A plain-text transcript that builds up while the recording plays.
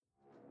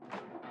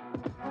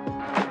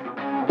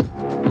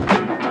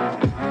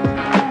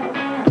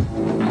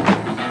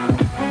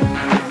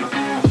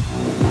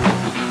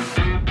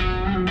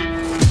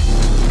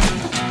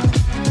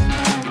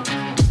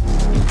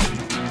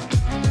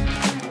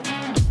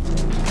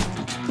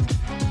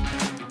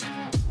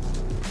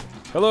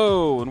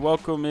Hello, and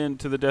welcome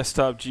into the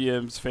Desktop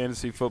GMs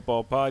Fantasy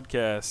Football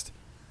Podcast.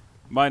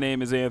 My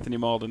name is Anthony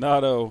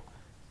Maldonado.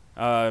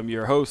 I'm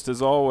your host,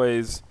 as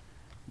always,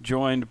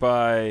 joined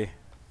by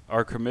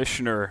our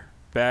commissioner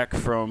back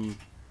from,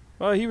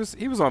 well, he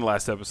was on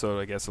last episode,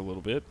 I guess, a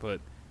little bit,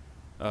 but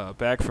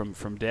back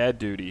from dad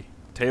duty,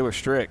 Taylor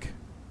Strick.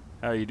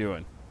 How are you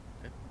doing?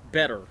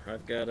 Better.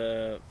 I've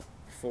got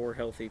 4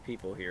 healthy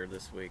people here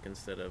this week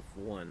instead of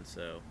 1,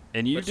 so.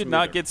 And you did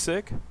not get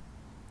sick?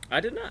 I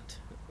did not.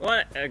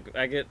 Well,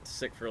 I get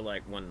sick for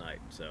like one night,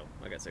 so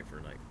I got sick for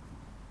a night.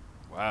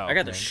 Wow. I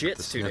got the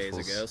shits 2 days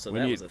ago, so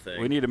that was a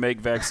thing. We need to make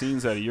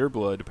vaccines out of your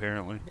blood,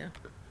 apparently. Yeah.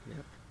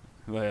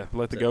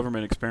 Let the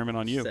government experiment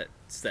on you.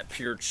 It's that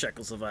pure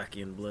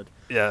Czechoslovakian blood.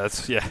 Yeah,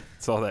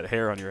 it's all that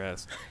hair on your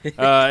ass.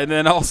 And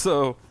then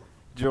also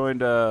joined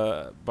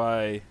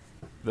by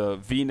the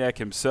V-neck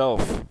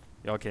himself.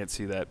 Y'all can't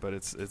see that, but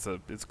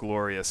it's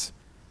glorious.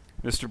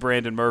 Mr.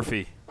 Brandon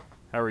Murphy.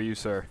 How are you,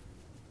 sir?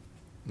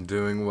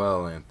 Doing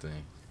well,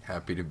 Anthony.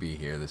 Happy to be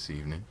here this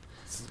evening.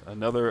 It's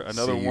another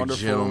wonderful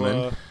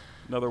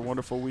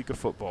week of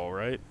football,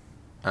 right?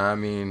 I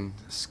mean,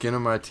 skin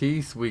of my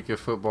teeth week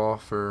of football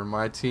for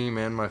my team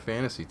and my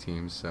fantasy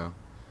team. So.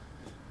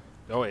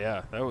 Oh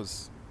yeah, that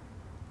was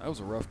a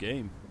rough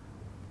game.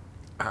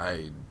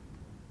 I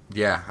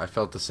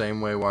felt the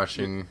same way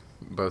watching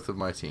both of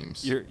my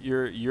teams.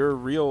 Your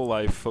real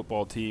life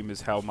football team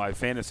is how my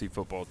fantasy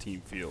football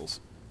team feels.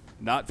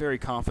 Not very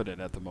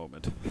confident at the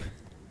moment.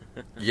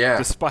 Yeah.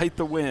 Despite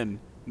the win,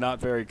 not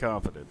very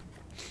confident.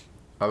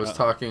 I was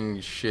talking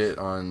shit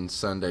on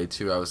Sunday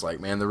too. I was like,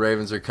 "Man, the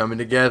Ravens are coming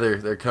together.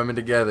 They're coming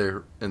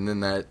together." And then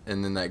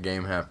that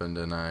game happened,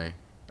 and I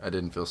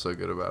didn't feel so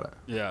good about it.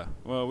 Yeah.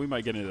 Well, we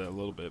might get into that a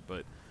little bit,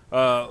 but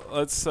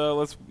let's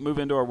move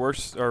into our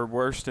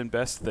worst and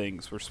best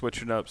things. We're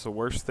switching up, so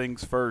worst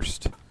things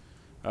first.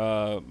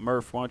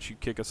 Murph, why don't you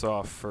kick us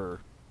off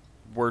for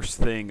worst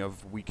thing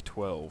of Week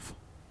 12?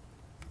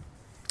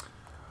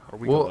 Or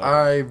week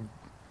 11?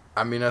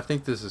 I mean, I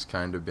think this has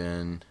kind of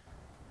been.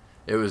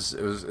 It's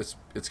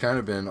kind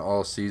of been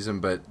all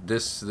season, but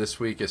this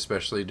week,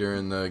 especially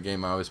during the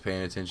game I was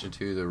paying attention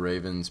to, the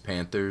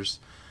Ravens-Panthers,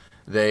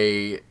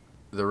 the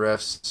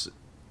refs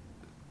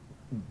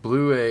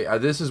blew a.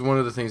 This is one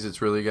of the things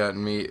that's really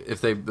gotten me.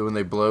 When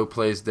they blow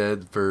plays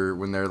dead for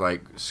when they're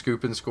like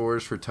scooping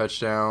scores for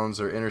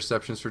touchdowns or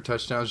interceptions for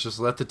touchdowns, just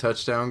let the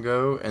touchdown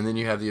go, and then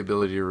you have the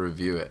ability to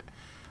review it.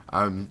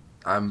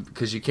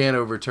 Because you can't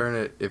overturn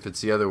it if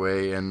it's the other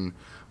way. And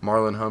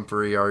Marlon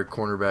Humphrey, our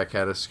cornerback,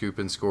 had a scoop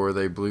and score.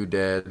 They blew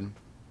dead,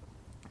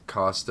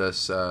 cost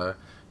us a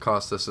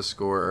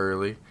score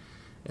early,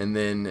 and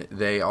then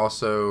they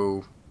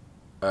also,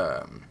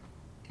 what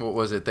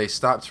was it? They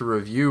stopped to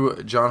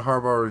review. John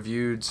Harbaugh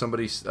reviewed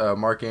somebody,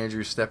 Mark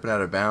Andrews stepping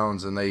out of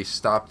bounds, and they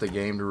stopped the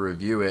game to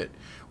review it.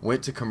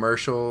 Went to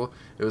commercial.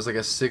 It was like a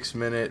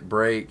 6-minute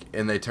break,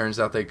 and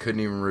turns out they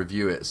couldn't even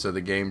review it, so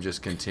the game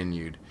just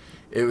continued.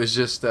 It was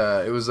just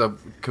it was a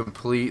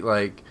complete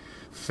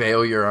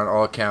failure on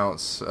all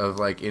counts of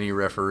any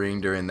refereeing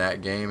during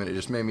that game, and it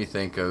just made me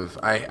think of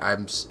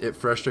it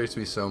frustrates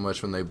me so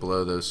much when they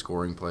blow those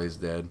scoring plays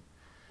dead.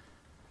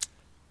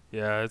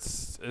 Yeah,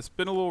 it's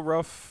been a little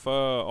rough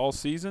all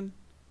season,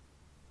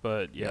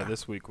 but yeah,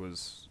 this week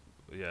was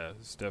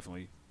it's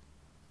definitely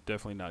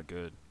not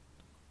good.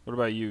 What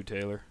about you,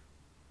 Taylor?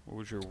 What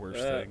was your worst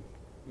thing?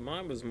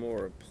 Mine was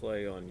more a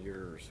play on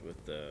yours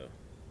with the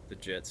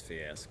Jets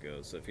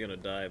fiasco. So if you're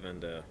gonna dive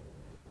into,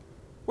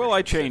 well,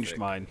 I changed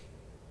mine.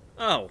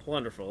 Oh,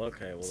 wonderful.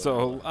 Okay. Well,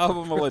 so I'm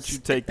gonna let you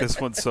take this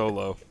one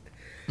solo.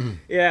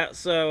 Yeah.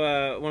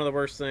 So one of the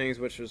worst things,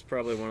 which was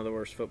probably one of the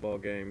worst football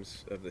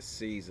games of the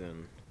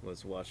season,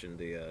 was watching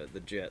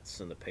the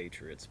Jets and the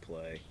Patriots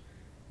play.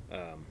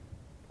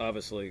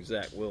 Obviously,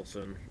 Zach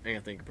Wilson.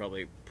 Anthony could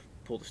probably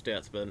pull the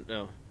stats, but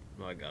no,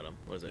 I got him.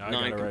 What is it?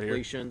 9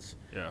 completions.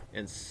 Right,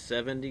 and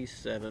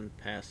 77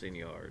 passing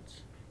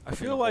yards. I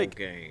feel like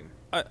game.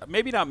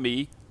 Maybe not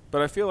me,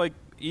 but I feel like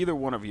either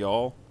one of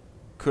y'all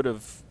could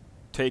have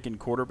taken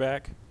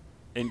quarterback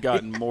and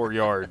gotten more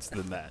yards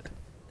than that.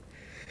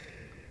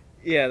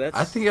 Yeah,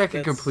 I think I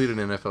could complete an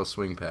NFL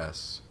swing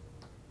pass.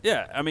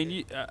 Yeah, I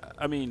mean,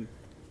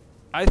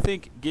 I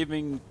think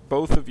giving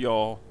both of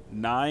y'all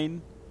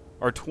 9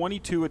 or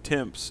 22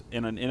 attempts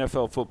in an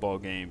NFL football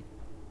game,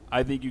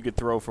 I think you could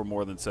throw for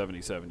more than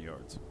 77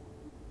 yards.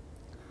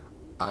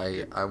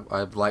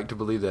 I'd like to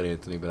believe that,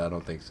 Anthony, but I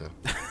don't think so.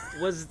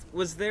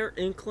 Was there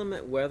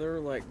inclement weather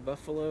like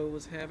Buffalo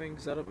was having?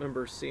 Because I don't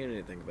remember seeing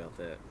anything about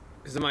that.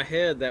 Because in my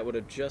head, that would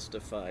have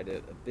justified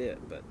it a bit,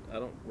 but I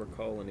don't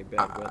recall any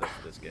bad weather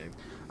for this game.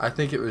 I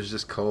think it was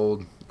just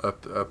cold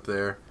up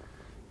there.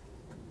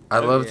 I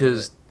loved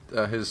his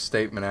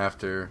statement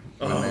after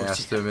when they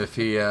asked him if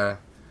he.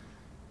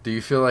 Do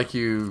you feel like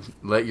you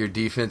let your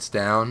defense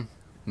down?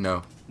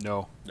 No.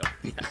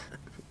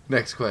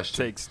 Next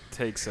question.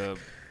 Takes a.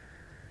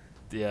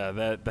 Yeah,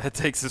 that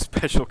takes a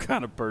special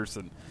kind of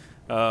person.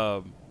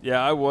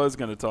 I was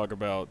going to talk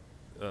about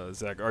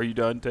Zach. Are you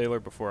done, Taylor?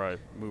 Before I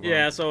move on.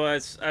 Yeah, so I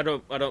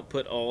don't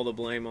put all the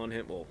blame on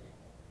him. Well,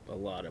 a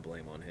lot of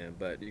blame on him.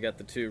 But you got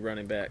the two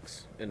running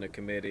backs in the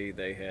committee.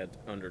 They had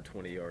under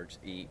 20 yards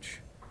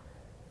each.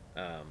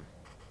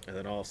 And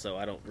then also,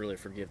 I don't really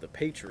forgive the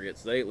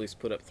Patriots. They at least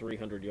put up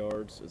 300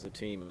 yards as a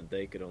team, and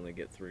they could only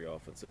get 3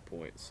 offensive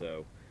points.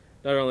 So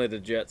not only the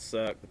Jets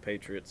sucked, the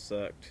Patriots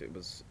sucked. It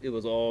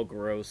was all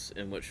gross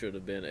in what should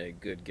have been a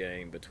good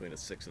game between a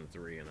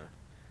 6-3 and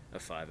a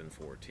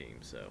 5-4 team.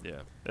 So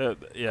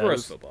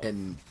gross football.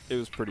 And it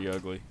was pretty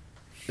ugly.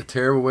 A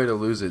terrible way to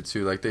lose it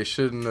too. Like they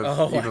shouldn't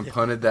have even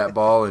punted that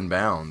ball in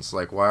bounds.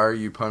 Like why are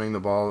you punting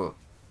the ball?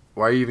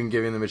 Why are you even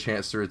giving them a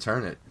chance to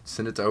return it?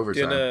 Send it to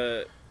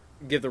overtime.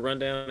 Give the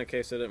rundown in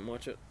case I didn't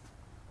watch it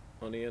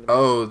on the end.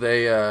 Oh,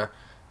 they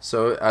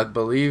so I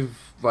believe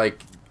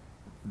like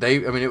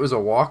it was a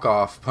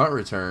walk-off punt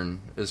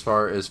return as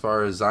far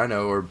as I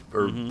know,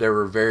 or there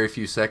were very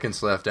few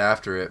seconds left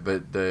after it,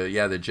 but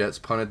the Jets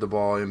punted the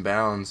ball in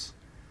bounds,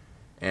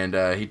 and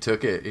he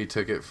took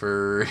it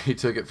for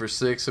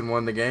 6 and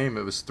won the game.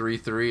 It was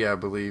 3-3, I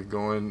believe,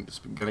 going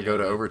to go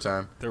to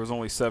overtime. There was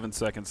only 7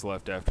 seconds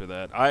left after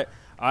that.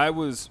 I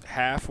was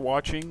half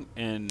watching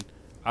and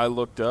I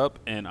looked up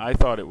and I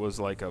thought it was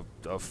like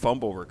a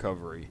fumble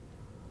recovery,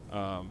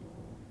 and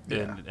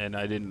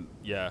I didn't.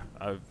 Yeah,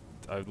 I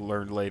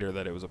learned later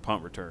that it was a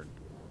punt return.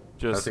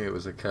 I think it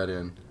was a cut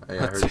in.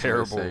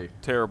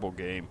 Terrible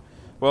game.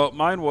 Well,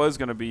 mine was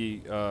going to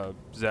be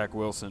Zach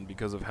Wilson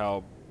because of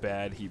how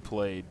bad he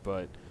played,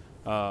 but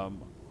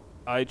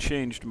I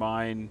changed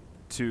mine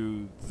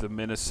to the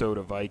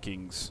Minnesota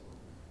Vikings,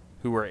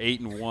 who were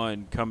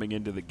 8-1 coming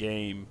into the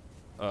game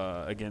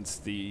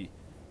against the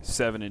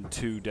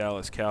 7-2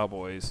 Dallas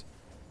Cowboys,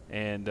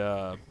 and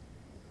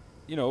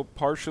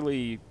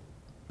partially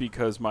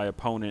because my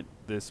opponent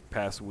this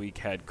past week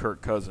had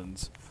Kirk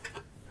Cousins,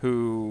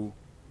 who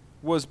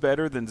was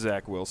better than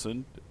Zach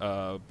Wilson,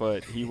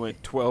 but he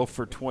went 12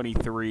 for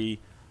 23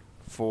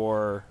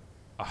 for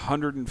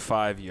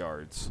 105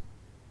 yards.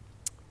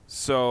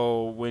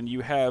 So when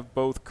you have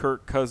both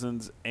Kirk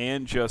Cousins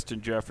and Justin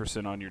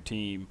Jefferson on your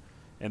team,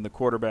 and the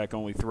quarterback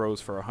only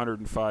throws for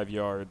 105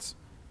 yards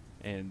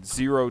and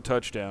 0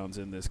 touchdowns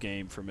in this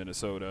game for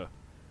Minnesota,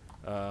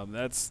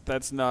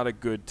 that's not a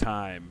good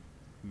time,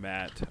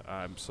 Matt.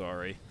 I'm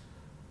sorry.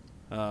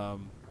 Dalvin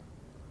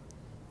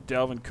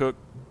Cook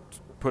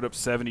put up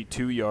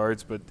 72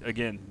 yards, but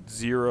again,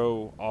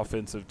 0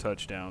 offensive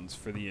touchdowns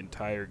for the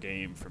entire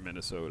game for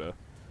Minnesota.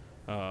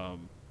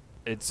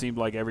 It seemed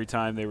like every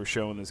time they were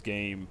showing this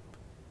game,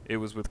 it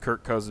was with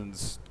Kirk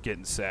Cousins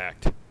getting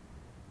sacked.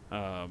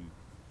 And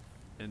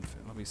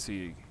let me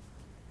see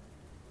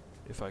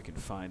if I can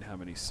find how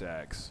many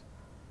sacks.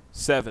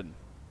 7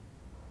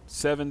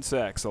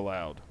 sacks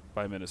allowed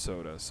by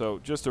Minnesota. So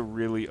just a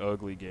really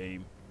ugly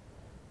game.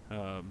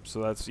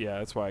 So that's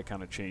why I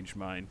kind of changed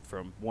mine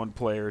from one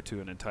player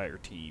to an entire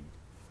team.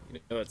 You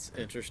know what's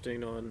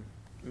interesting on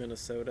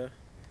Minnesota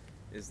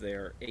is they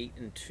are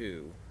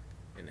 8-2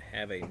 and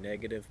have a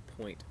negative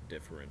point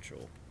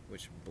differential,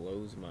 which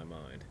blows my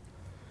mind.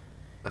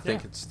 I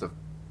think it's the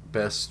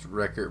best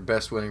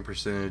winning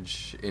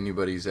percentage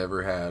anybody's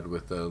ever had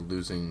with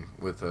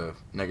a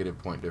negative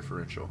point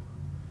differential.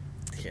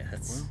 Yeah,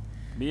 that's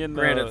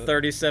granted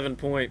 37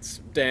 points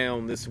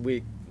down this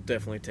week.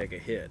 Definitely take a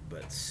hit,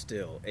 but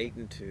still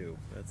 8-2.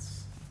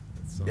 That's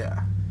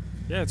yeah.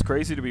 Yeah, it's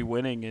crazy to be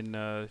winning and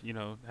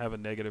have a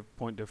negative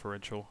point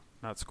differential,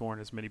 not scoring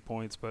as many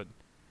points, but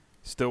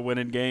still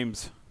winning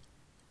games.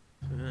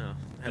 Yeah,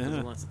 happens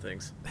in lots of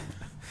things.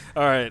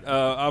 All right,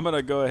 I'm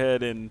gonna go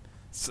ahead and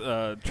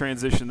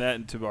transition that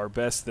into our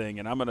best thing,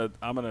 and I'm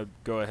gonna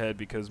go ahead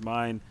because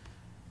mine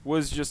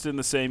was just in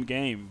the same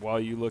game. While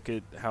you look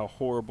at how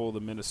horrible the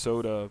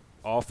Minnesota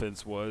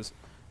offense was,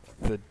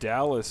 the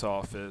Dallas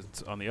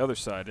offense on the other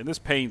side, and this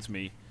pains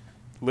me.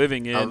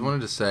 I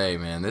wanted to say,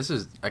 man,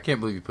 I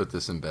can't believe you put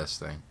this in best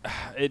thing.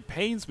 It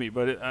pains me,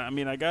 but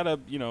I gotta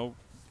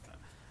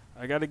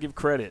give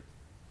credit.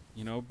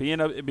 Being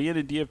a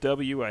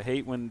DFW, I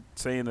hate when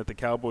saying that the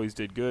Cowboys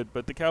did good,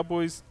 but the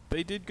Cowboys,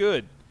 they did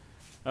good.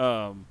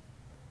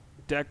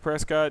 Dak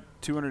Prescott,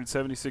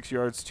 276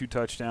 yards, 2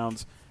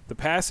 touchdowns. The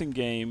passing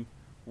game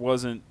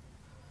wasn't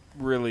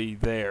really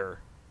there,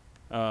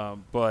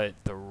 but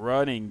the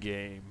running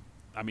game,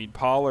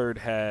 Pollard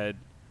had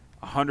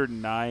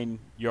 109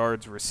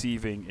 yards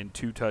receiving and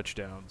 2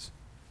 touchdowns.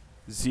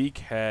 Zeke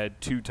had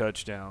 2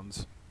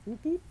 touchdowns.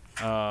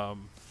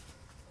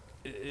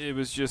 It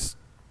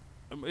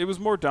was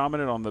more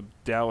dominant on the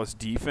Dallas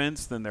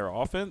defense than their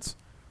offense,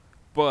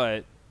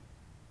 but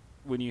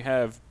when you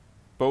have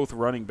both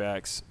running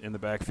backs in the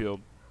backfield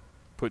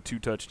put 2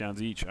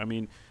 touchdowns each,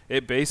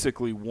 it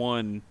basically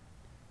won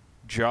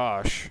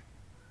Josh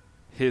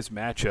his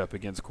matchup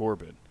against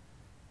Corbin.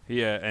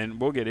 And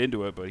we'll get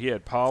into it, but he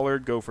had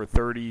Pollard go for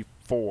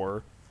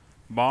 34,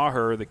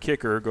 Maher, the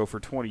kicker, go for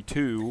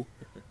 22,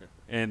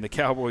 and the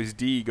Cowboys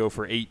D go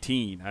for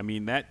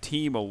 18. That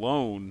team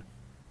alone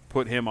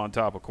put him on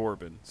top of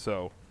Corbin.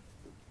 So,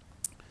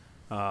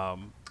 add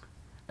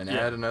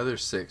another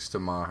 6 to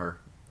Maher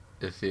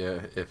if he hit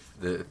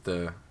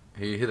a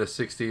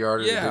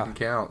 60-yarder that didn't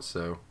count.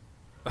 So,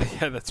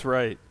 yeah, that's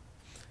right.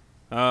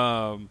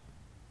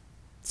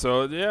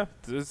 So yeah,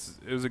 it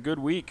was a good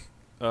week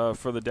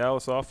for the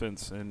Dallas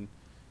offense, and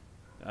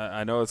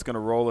I know it's going to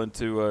roll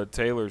into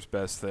Taylor's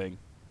best thing.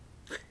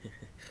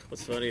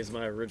 What's funny is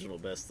my original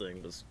best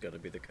thing was going to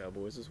be the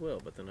Cowboys as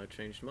well, but then I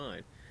changed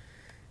mine.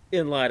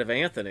 In light of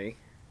Anthony,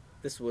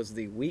 this was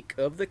the week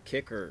of the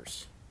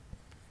kickers.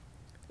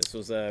 This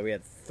was we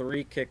had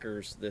 3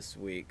 kickers this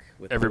week.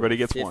 With Everybody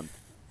gets one.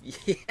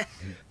 Yeah,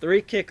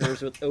 3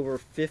 kickers with over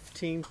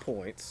 15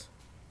 points.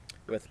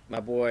 With my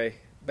boy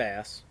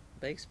Bass.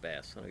 Bass.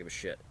 I don't give a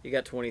shit. He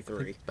got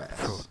 23. Bass.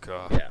 Oh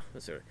God. Yeah,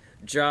 that's right.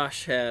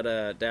 Josh had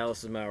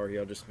Dallas Maurer,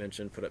 y'all just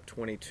mentioned, put up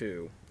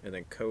 22, and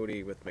then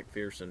Cody with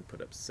McPherson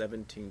put up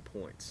 17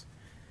 points.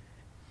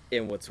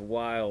 And what's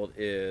wild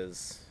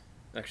is,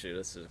 actually,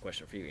 this is a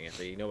question for you,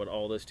 Anthony. You know what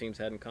all those teams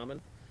had in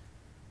common?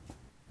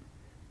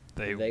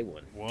 They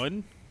won.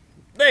 Won?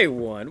 They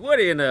won. What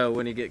do you know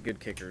when you get good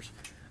kickers?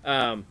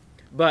 But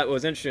what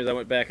was interesting is I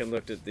went back and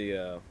looked at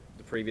the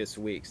previous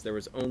weeks. There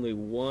was only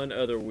one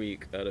other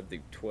week out of the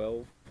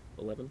 12,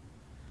 11,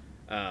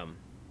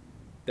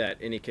 that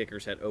any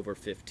kickers had over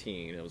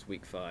 15. It was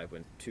week 5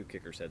 when 2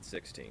 kickers had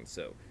 16.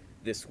 So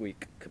this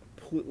week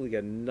completely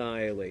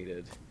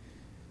annihilated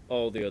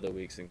all the other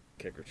weeks in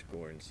kicker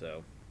scoring.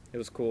 So it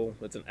was cool.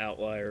 It's an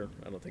outlier.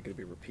 I don't think it'll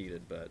be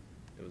repeated, but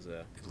it was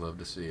Love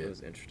to see it. It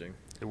was interesting.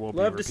 It won't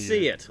Love be to repeated.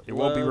 see it. It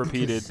won't be Love to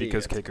repeated see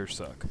because it. kickers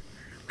suck.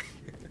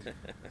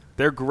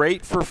 They're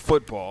great for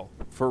football.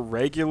 For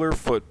regular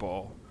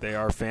football, they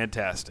are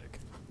fantastic.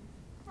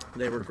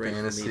 They were For great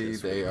fantasy, for me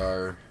this they week.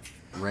 are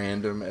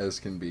random as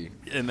can be.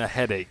 And a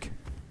headache.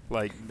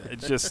 Like,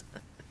 it's just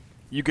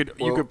you could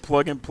Well-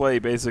 plug and play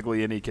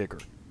basically any kicker.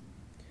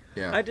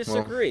 Yeah. I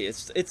disagree.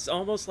 It's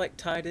almost like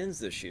tight ends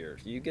this year.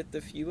 You get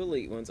the few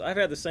elite ones. I've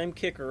had the same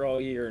kicker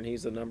all year, and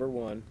he's the number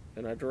 1,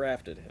 and I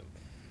drafted him.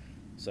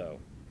 So,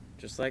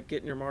 just like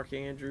getting your Mark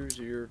Andrews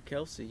or your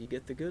Kelsey, you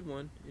get the good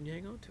one, and you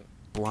hang on to him.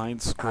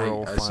 Blind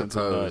squirrel I finds a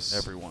nut suppose.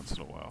 every once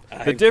in a while.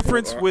 I The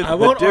difference won't- with I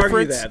won't the argue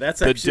difference that. That's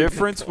the actually a good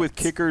difference with point.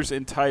 kickers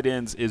and tight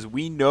ends is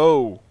we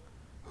know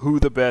who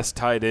the best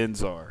tight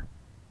ends are.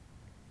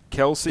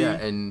 Kelsey, Yeah,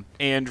 and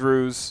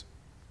Andrews,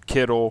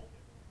 Kittle,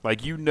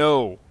 like you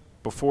know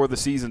before the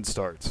season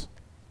starts.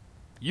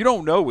 You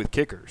don't know with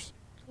kickers.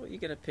 Well, you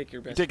got to pick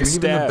your best. take a even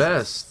the stab.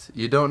 best.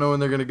 You don't know when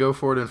they're going to go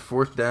for it in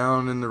 4th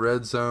down in the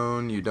red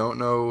zone. You don't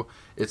know.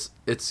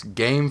 It's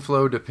game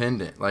flow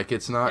dependent. Like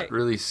it's not Hey.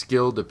 really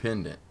skill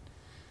dependent.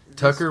 This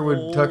Tucker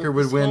would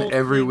this win whole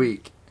every thing-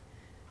 week this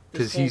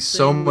because whole he's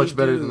so thing much we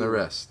better do- than the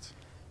rest.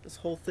 This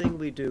whole thing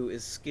we do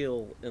is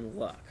skill and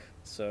luck.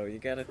 So you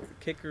got to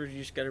kickers. You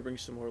just got to bring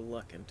some more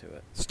luck into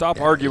it. Stop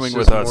Yeah, arguing it's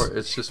with just us. more-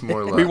 it's just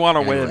more luck. We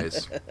wanna win.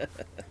 Anyways.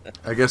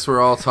 I guess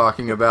we're all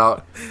talking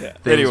about things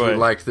Anyway. we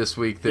liked this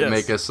week that Yes.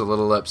 make us a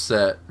little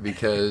upset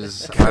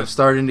because I'm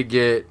starting to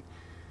get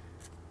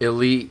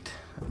elite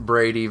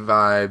Brady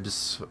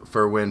vibes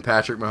for when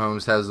Patrick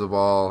Mahomes has the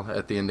ball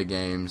at the end of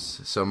games.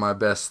 So my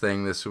best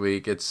thing this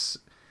week, it's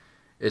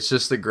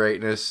just the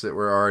greatness that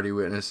we're already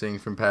witnessing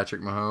from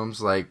Patrick Mahomes.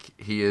 Like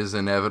he is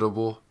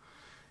inevitable.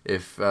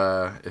 If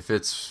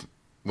it's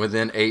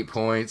within 8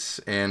 points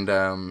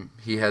and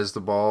he has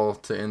the ball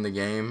to end the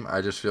game,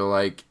 I just feel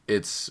like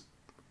it's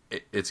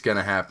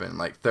gonna happen.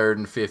 Like 3rd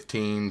and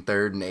 15,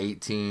 3rd and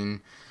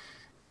 18.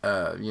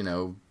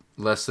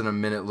 Less than a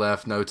minute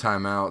left, no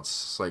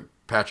timeouts. Like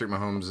Patrick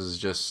Mahomes is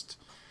just,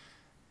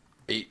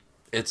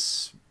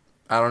 it's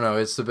I don't know.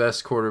 It's the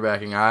best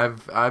quarterbacking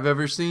I've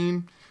ever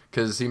seen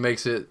because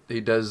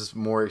he does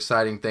more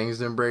exciting things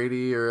than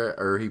Brady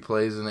or he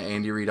plays in the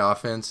Andy Reid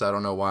offense. I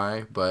don't know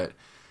why, but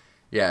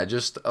yeah,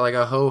 just like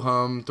a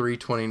ho-hum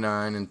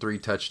 329 and 3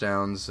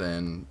 touchdowns,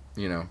 and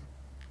no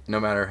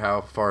matter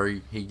how far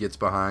he gets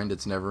behind,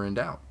 it's never in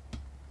doubt.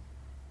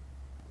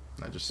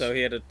 So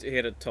he had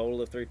a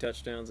total of 3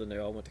 touchdowns, and they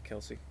all went to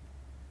Kelsey.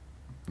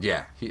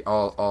 Yeah, he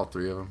all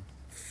 3 of them.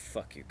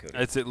 Fuck you, Cody.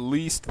 It's at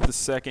least the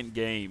second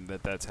game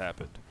that's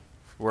happened,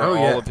 where Oh,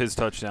 all yeah. of his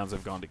touchdowns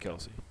have gone to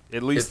Kelsey.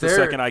 At least If the they're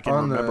second I can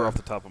on remember the- off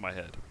the top of my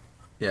head.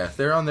 Yeah, if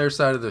they're on their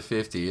side of the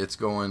 50, it's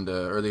going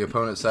to, or the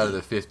opponent's side of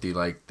the 50,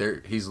 like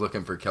he's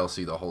looking for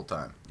Kelsey the whole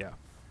time.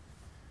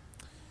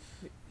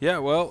 Yeah,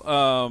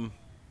 well,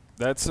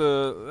 that's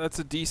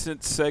a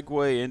decent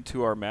segue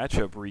into our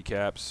matchup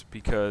recaps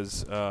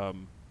because,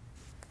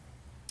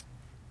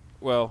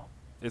 well,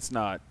 it's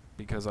not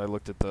because I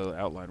looked at the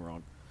outline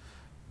wrong.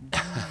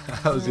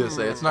 I was going to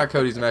say, it's not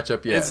Cody's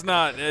matchup yet. It's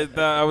not.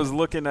 I was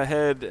looking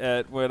ahead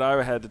at what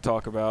I had to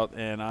talk about,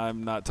 and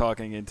I'm not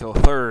talking until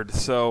 3rd.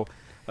 So,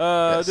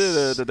 Yes.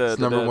 It's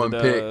number 1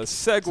 pick. Segue.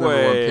 It's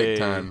number 1 pick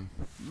time.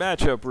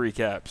 Matchup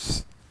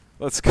recaps.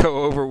 Let's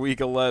go over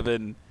Week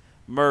 11.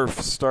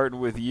 Murph, starting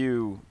with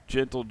you,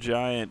 gentle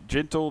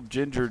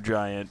ginger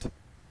giant.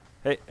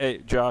 Hey,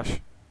 Josh.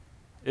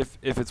 If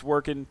it's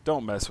working,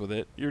 don't mess with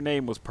it. Your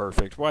name was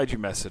perfect. Why'd you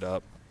mess it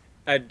up?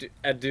 I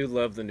do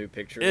love the new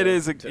picture. It though.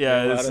 is Took me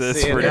a while it's to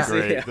see it. pretty Yeah.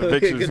 great. The Yeah.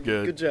 picture's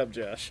good. Good job,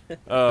 Josh.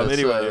 That's,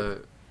 Anyway,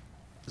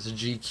 it's a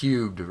G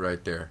cubed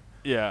right there.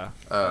 yeah.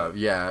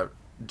 Yeah,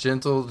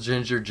 gentle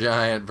ginger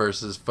giant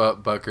versus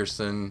Futt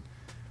Buckerson.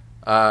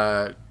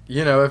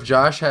 If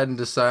Josh hadn't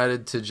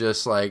decided to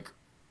just like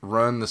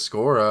run the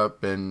score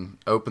up and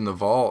open the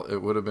vault,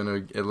 it would have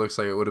been it looks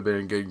like it would have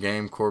been a good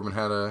game. Corbin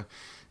had a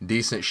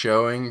decent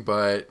showing,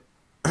 but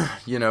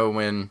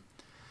when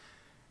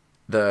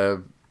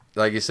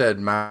like you said,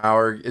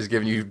 Maurer is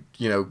giving you,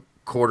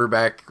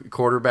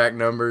 quarterback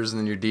numbers, and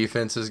then your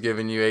defense is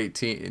giving you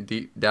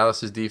 18.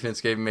 Dallas's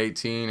defense gave him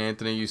 18.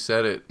 Anthony, you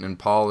said it, and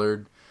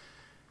Pollard.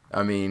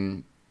 I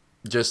mean,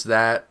 just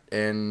that,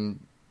 and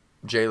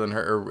Jalen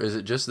Hurts. Or is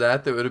it just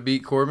that would have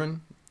beat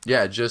Corbin?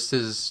 Yeah, just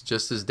his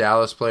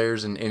Dallas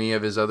players and any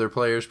of his other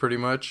players, pretty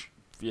much.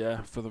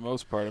 Yeah, for the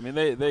most part. I mean,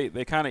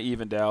 they kind of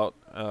evened out,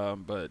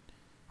 but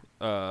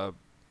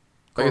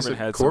Like I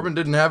said, Corbin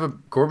didn't have a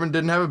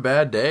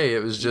bad day.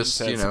 It was just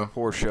some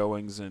poor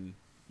showings and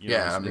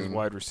his mean,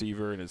 wide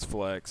receiver and his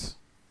flex.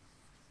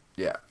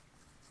 Yeah,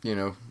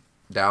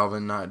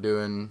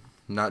 Dalvin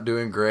not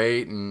doing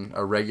great, and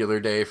a regular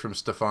day from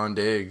Stephon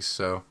Diggs.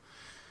 So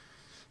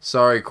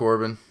sorry,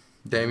 Corbin.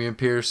 Dameon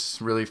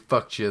Pierce really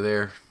fucked you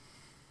there.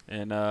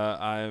 And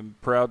I'm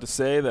proud to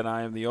say that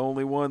I am the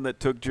only one that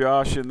took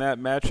Josh in that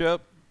matchup.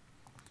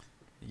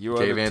 You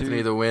gave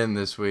Anthony the win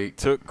this week.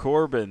 Took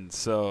Corbin,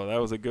 so that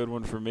was a good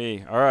one for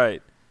me. All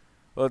right,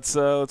 let's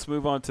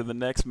move on to the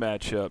next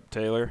matchup.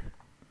 Taylor,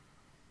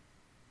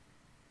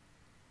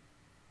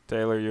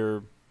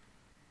 you're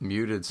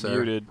muted, sir.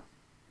 Muted.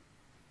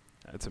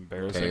 That's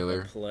embarrassing.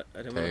 Taylor.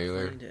 I didn't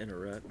want to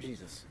interrupt.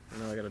 Jesus, I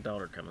know I got a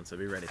daughter coming, so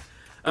be ready.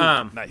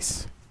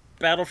 Nice.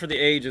 Battle for the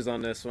ages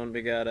on this one.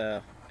 We got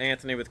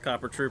Anthony with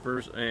Copper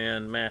Troopers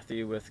and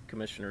Matthew with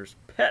Commissioner's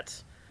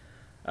Pets.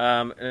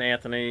 And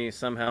Anthony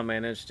somehow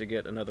managed to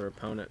get another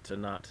opponent to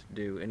not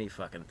do any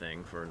fucking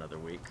thing for another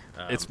week.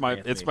 It's my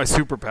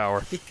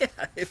superpower. Yeah,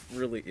 it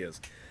really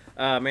is.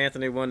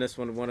 Anthony won this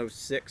one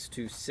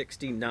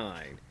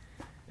 106-69,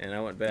 and I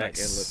went back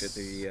and looked at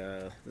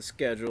the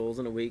schedules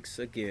and the weeks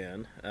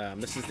again.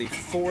 This is the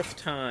fourth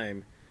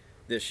time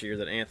this year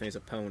that Anthony's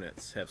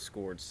opponents have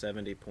scored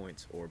 70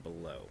 points or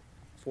below.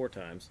 4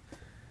 times.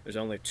 There's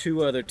only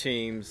 2 other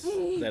teams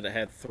that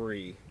had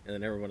 3, and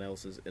then everyone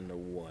else is in the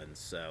 1.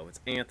 So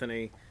it's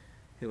Anthony.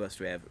 Who else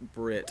do we have?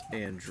 Britt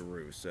and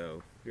Drew.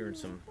 So you're in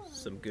some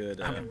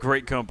good.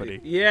 Great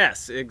company.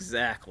 Yes,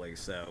 exactly.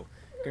 So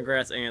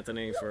congrats,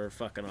 Anthony, for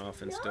fucking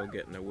off and still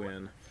getting a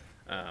win.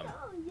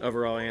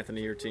 Overall,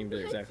 Anthony, your team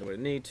did exactly what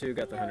it needed to.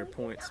 Got the 100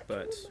 points,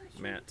 but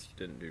Matt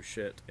didn't do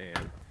shit.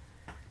 And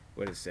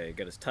what did he say?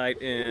 Got his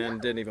tight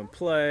end, didn't even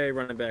play.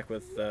 Running back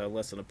with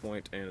less than a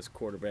point, and his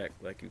quarterback,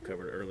 like you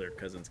covered earlier,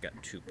 Cousins got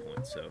 2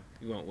 points. So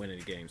you won't win any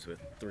games with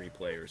 3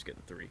 players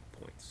getting 3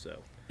 points.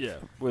 So yeah,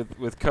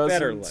 with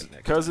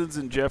Cousins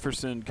and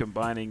Jefferson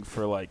combining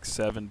for like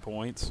 7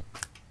 points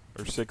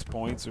or 6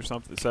 points or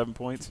something, 7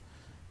 points.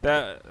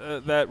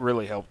 That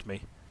really helped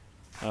me.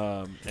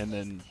 And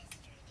then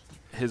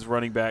his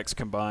running backs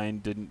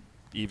combined didn't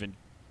even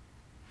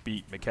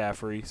beat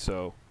McCaffrey,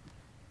 so.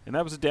 And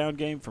that was a down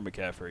game for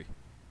McCaffrey.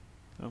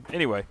 So,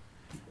 anyway,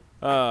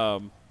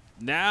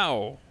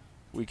 now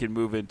we can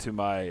move into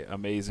my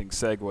amazing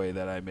segue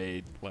that I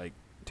made like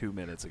 2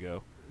 minutes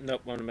ago.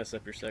 Nope, want to mess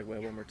up your segue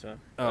one more time.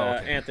 Oh,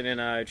 okay. Anthony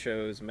and I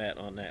chose Matt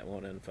on that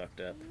one and fucked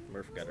up.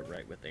 Murph got it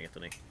right with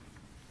Anthony.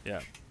 Yeah.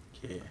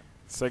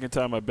 Second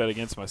time I bet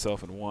against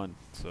myself and won,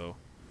 so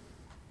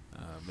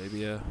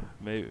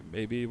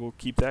maybe we'll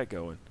keep that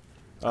going.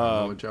 I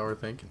don't know what y'all were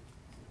thinking.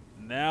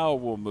 Now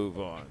we'll move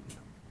on.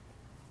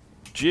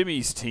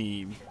 Jimmy's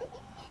team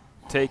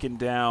taking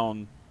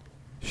down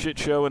Shit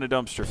Show in a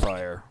Dumpster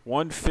Fire,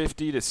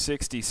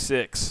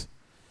 150-66.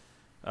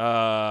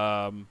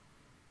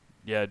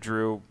 Yeah,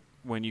 Drew,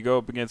 when you go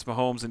up against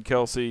Mahomes and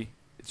Kelsey,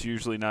 it's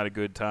usually not a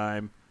good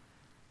time.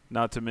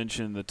 Not to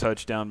mention the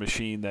touchdown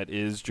machine that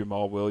is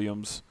Jamal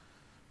Williams,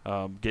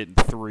 getting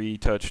 3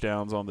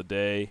 touchdowns on the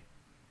day.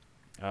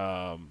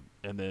 And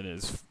then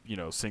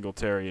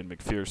Singletary and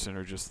McPherson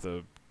are just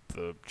the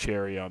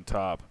cherry on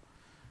top.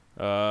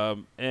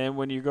 And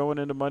when you're going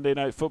into Monday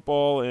Night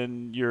Football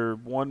and your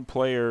one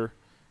player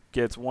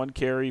gets 1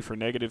 carry for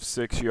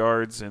 -6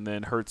 yards and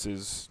then hurts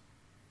his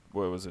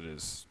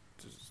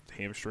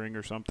hamstring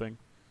or something,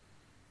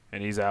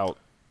 and he's out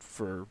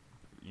for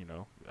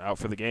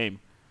the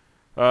game.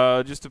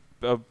 Just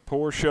a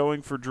poor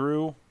showing for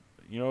Drew,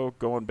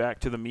 going back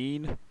to the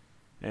mean,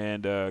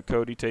 and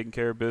Cody taking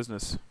care of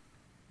business.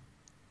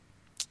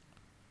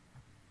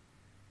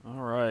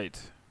 All right.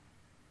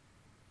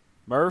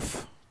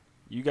 Murph,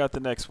 you got the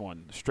next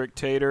one. Strict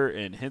Tater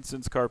and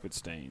Henson's Carpet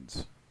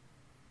Stains.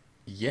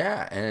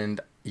 Yeah,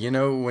 and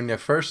when you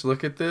first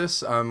look at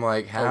this, I'm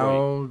like,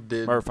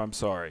 Murph, I'm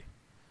sorry.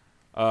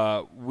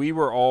 We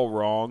were all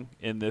wrong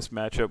in this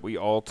matchup. We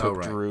all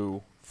took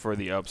Drew for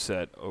the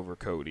upset over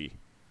Cody.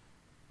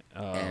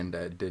 And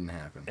that didn't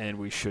happen. And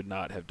we should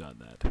not have done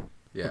that.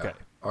 Yeah. Okay.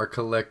 Our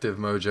collective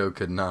mojo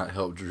could not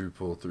help Drew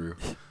pull through.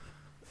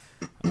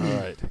 All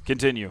right.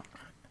 Continue.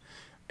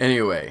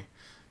 Anyway,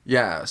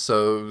 yeah,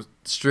 so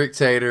Strict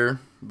Tater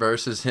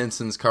versus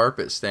Henson's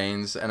Carpet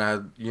Stains.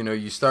 And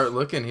you start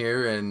looking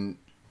here and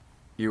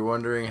you're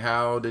wondering,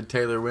 how did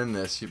Taylor win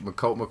this?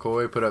 Colt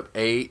McCoy put up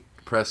 8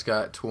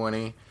 Prescott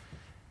 20,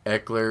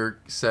 Eckler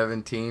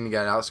 17. He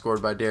got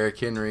outscored by Derrick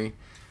Henry.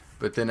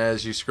 But then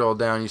as you scroll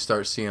down, you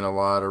start seeing a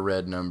lot of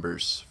red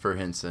numbers for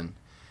Henson.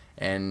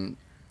 And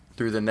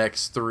through the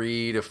next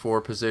 3 to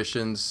 4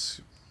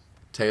 positions,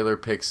 Taylor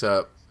picks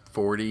up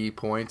 40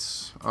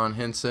 points on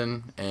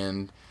Henson,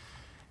 and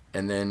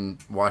then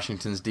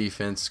Washington's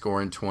defense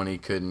scoring 20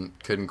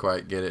 couldn't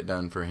quite get it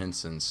done for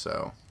Henson.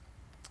 So,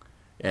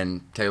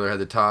 and Taylor had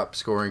the top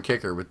scoring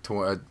kicker with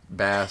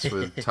Bass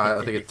with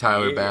I think it's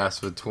Tyler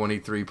Bass with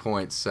 23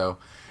 points. So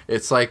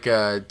it's like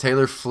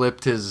Taylor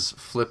flipped his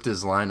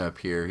lineup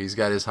here. He's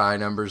got his high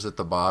numbers at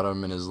the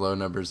bottom and his low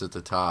numbers at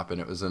the top,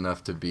 and it was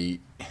enough to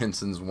beat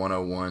Henson's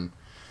 101.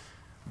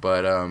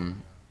 But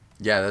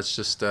yeah, that's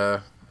just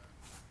the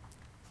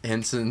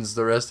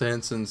rest of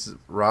Henson's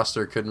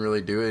roster couldn't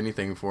really do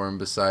anything for him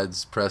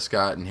besides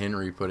Prescott and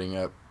Henry putting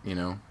up,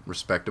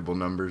 respectable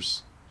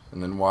numbers.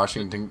 And then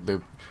Washington,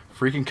 the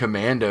freaking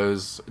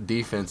Commandos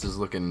defense is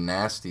looking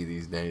nasty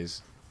these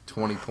days.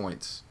 20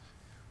 points.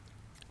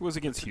 It was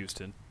against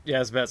Houston. Yeah, I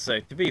was about to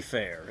say, to be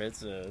fair,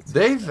 it's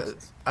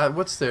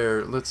what's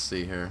their, let's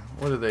see here.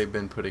 What have they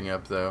been putting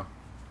up, though?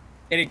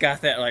 And he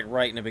got that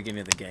right in the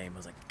beginning of the game. I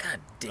was like, God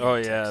damn. Oh,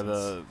 yeah,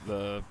 Texans.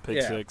 the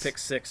pick six. Pick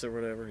six or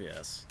whatever,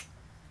 yes.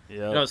 Yeah.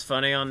 You know what's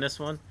funny on this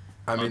one?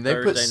 I mean,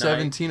 they put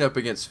 17 up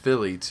against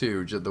Philly,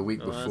 too, the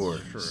week before.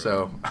 That's true.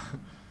 So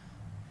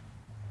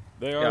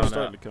they are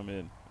starting to come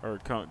in, or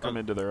come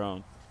into their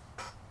own.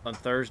 On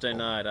Thursday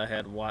night, I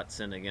had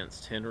Watson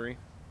against Henry.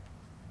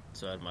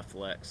 So I had my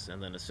flex.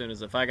 And then as soon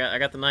as I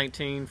got the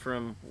 19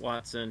 from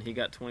Watson, he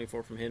got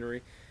 24 from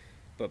Henry.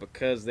 But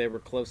because they were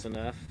close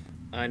enough,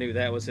 I knew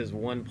that was his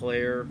one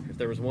player. If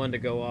there was one to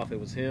go off, it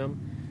was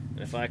him. And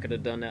if I could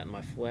have done that in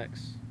my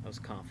flex, I was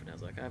confident. I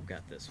was like, I've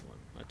got this one.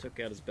 I took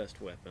out his best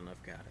weapon.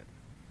 I've got it.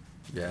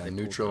 Yeah,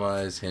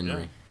 neutralize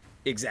Henry. Yeah.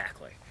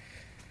 Exactly.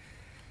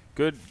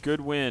 Good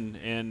win.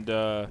 And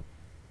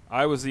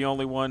I was the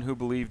only one who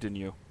believed in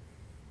you.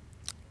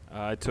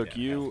 I took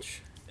you,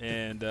 ouch.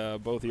 And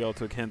both of y'all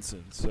took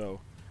Henson. So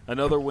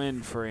another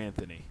win for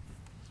Anthony.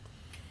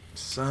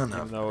 Even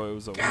though it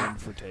was a win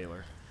for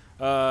Taylor.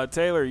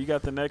 Taylor, you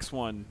got the next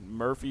one.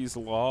 Murphy's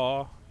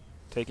Law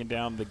taking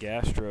down the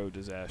Gastro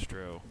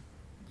Disastro.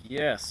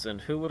 Yes,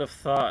 and who would have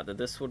thought that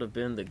this would have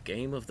been the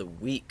game of the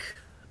week?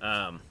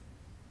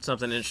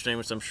 Something interesting,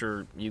 which I'm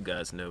sure you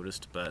guys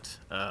noticed, but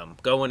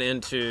going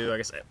into, I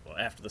guess,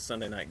 after the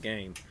Sunday night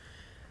game,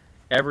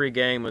 every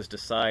game was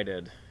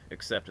decided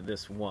except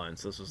this one.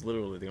 So this was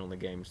literally the only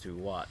games to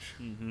watch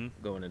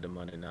going into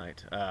Monday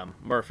night.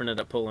 Murph ended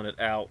up pulling it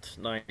out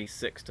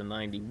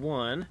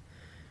 96-91,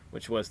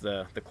 which was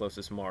the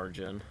closest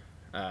margin.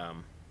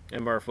 And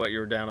Murph, you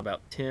were down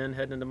about 10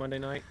 heading into Monday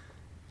night?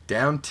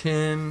 Down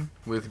 10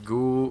 with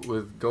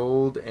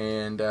Gold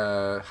and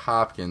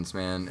Hopkins,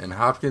 man. And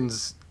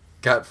Hopkins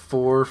got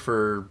 4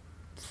 for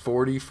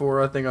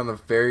 44, I think, on the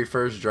very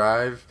first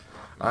drive.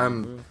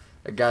 I'm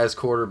a guy's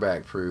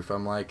quarterback proof.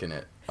 I'm liking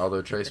it.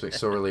 Although Trace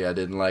McSorley I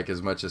didn't like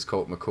as much as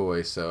Colt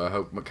McCoy, so I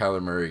hope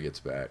Kyler Murray gets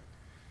back.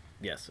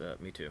 Yes,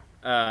 me too.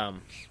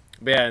 But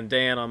yeah, and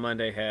Dan on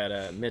Monday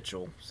had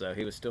Mitchell, so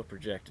he was still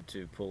projected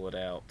to pull it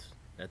out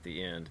at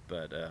the end.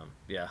 But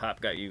yeah, Hop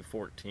got you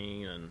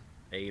 14 and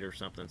 8 or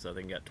something, so I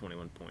think he got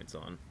 21 points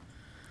on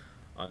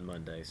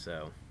Monday.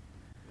 So,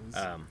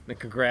 and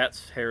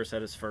congrats, Harris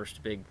had his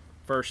first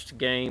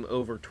game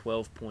over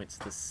 12 points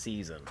this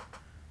season.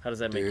 How does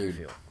that make you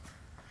feel?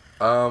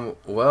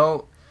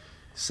 Well,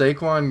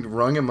 Saquon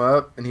rung him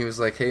up, and he was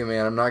like, "Hey,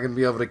 man, I'm not gonna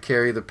be able to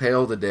carry the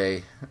pail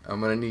today. I'm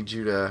gonna need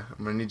you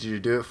to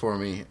do it for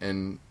me."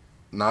 And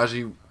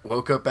Najee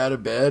woke up out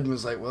of bed and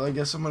was like, "Well, I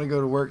guess I'm gonna go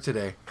to work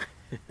today,"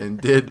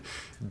 and did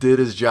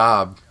his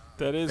job.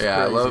 That is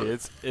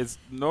crazy.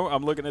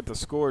 I'm looking at the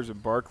scores,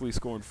 and Barkley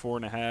scoring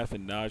 4.5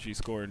 and Najee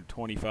scoring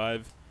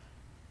 25.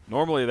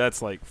 Normally,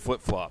 that's like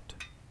flip flopped.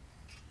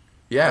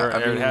 Yeah,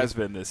 it has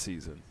been this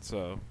season.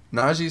 So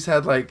Najee's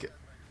had like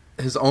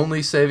his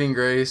only saving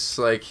grace,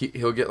 like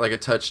he'll get like a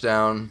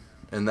touchdown,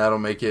 and it'll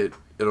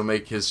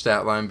make his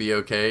stat line be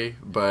okay.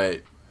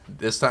 But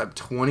this time,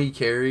 20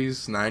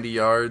 carries, 90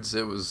 yards.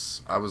 I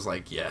was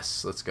like,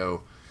 yes, let's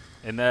go.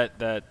 And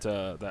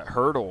that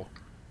hurdle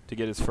to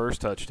get his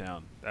first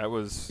touchdown, that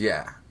was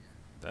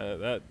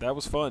that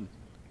was fun.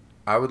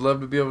 I would love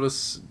to be able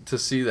to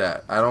see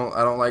that. I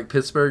don't like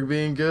Pittsburgh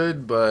being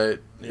good, but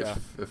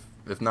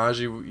if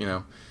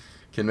Najee,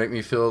 can make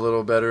me feel a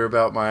little better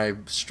about my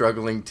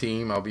struggling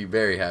team, I'll be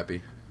very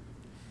happy.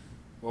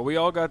 Well, we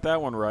all got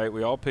that one right.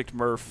 We all picked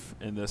Murph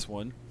in this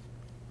one.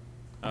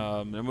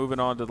 And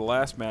moving on to the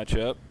last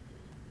matchup,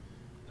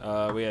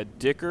 we had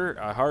Dicker,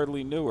 I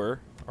hardly know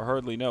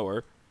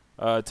her,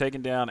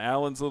 taking down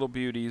Allen's Little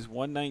Beauties,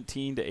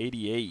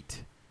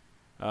 119-88.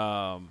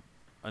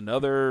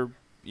 Another,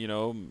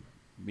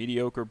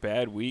 mediocre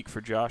bad week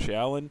for Josh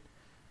Allen.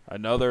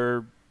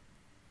 Another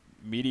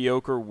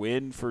mediocre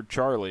win for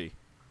Charlie.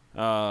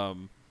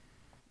 Aaron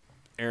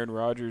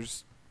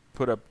Rodgers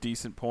put up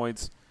decent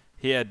points.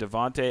 He had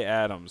Devontae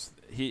Adams.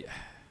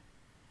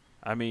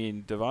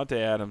 Devontae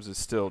Adams is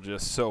still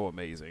just so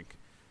amazing.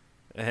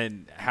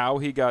 And how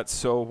he got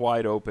so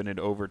wide open in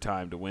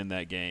overtime to win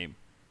that game,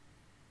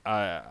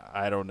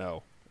 I don't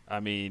know. I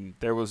mean,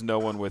 there was no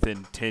one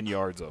within 10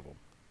 yards of him.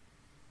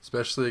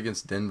 Especially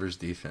against Denver's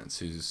defense,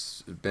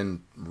 who's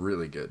been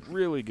really good.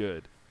 Really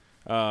good.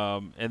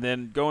 And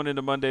then going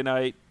into Monday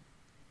night,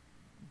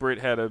 Britt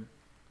had a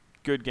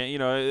good game. You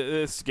know,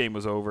 this game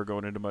was over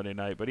going into Monday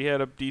night, but he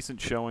had a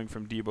decent showing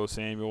from Deebo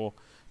Samuel.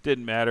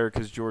 Didn't matter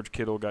because George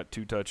Kittle got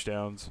 2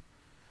 touchdowns.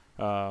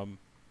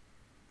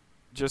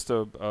 Just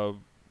a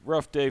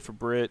rough day for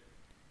Britt,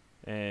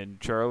 and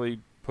Charlie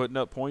putting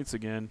up points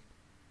again.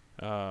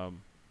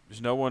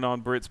 There's no one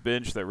on Britt's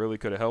bench that really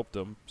could have helped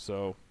him.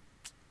 So,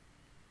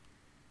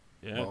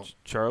 yeah, Well,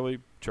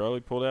 Charlie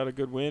pulled out a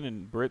good win,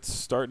 and Britt's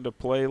starting to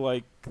play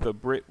like the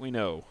Britt we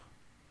know.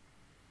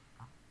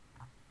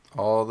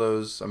 all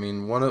those. I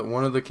mean, one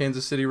of the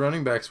Kansas City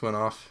running backs went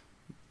off,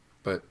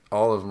 but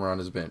all of them are on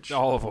his bench.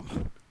 All of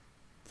them.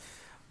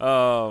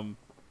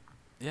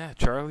 Yeah,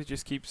 Charlie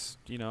just keeps,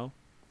 you know.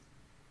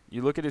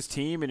 You look at his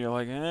team and you're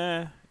like,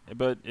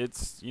 but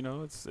it's, you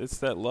know, it's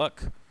that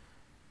luck.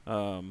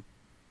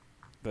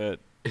 That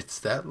It's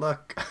that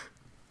luck.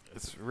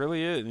 it's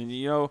really it, and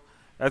you know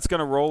that's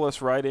gonna roll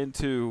us right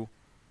into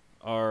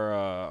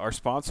our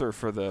sponsor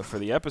for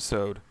the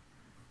episode.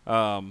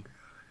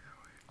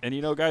 And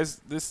you know,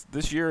 guys,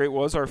 this year it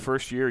was our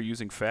first year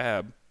using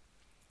Fab,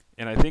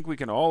 and I think we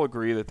can all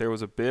agree that there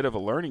was a bit of a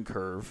learning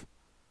curve,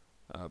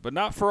 but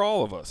not for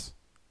all of us.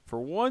 For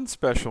one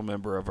special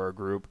member of our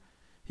group,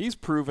 he's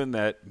proven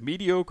that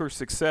mediocre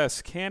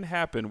success can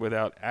happen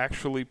without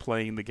actually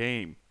playing the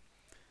game.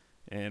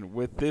 And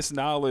with this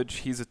knowledge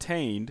he's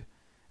attained,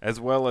 as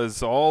well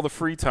as all the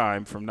free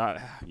time from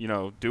not, you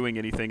know, doing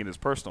anything in his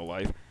personal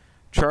life,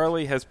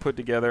 Charlie has put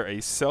together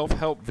a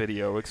self-help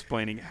video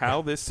explaining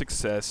how this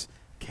success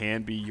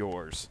can be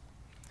yours.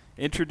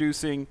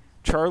 Introducing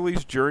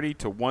Charlie's Journey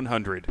to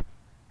 100,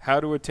 How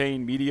to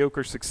Attain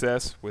Mediocre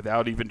Success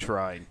Without Even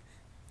Trying.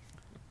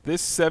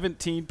 This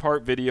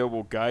 17-part video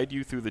will guide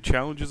you through the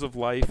challenges of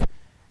life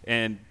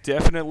and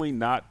definitely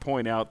not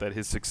point out that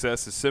his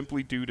success is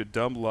simply due to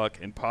dumb luck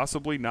and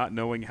possibly not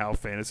knowing how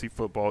fantasy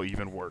football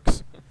even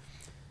works.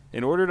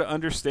 In order to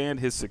understand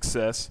his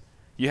success,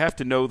 you have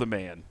to know the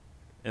man.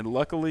 And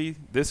luckily,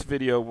 this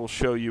video will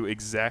show you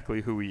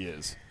exactly who he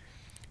is.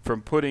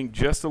 From putting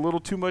just a little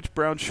too much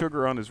brown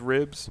sugar on his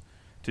ribs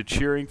to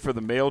cheering for the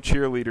male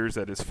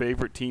cheerleaders at his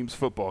favorite team's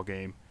football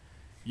game,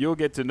 you'll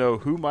get to know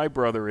who my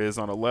brother is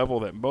on a level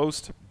that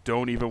most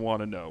don't even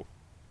want to know.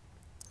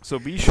 So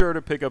be sure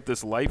to pick up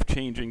this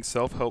life-changing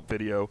self-help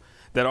video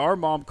that our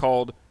mom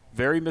called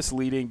very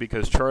misleading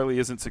because Charlie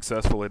isn't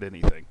successful at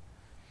anything.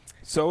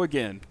 So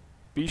again,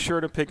 be sure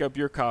to pick up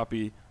your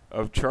copy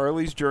of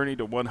Charlie's Journey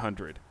to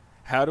 100,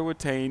 How to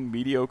Attain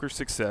Mediocre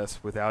Success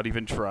Without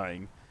Even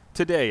Trying,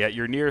 today at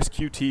your nearest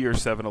QT or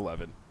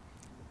 7-Eleven.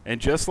 And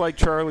just like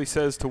Charlie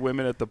says to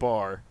women at the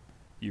bar,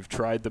 you've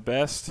tried the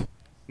best,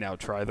 now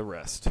try the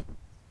rest.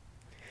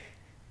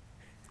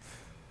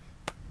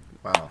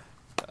 Wow.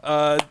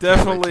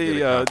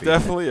 Definitely a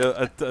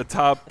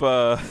top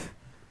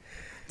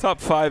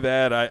 5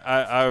 ad.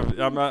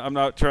 I'm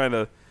not trying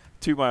to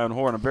toot my own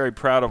horn. I'm very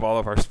proud of all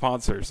of our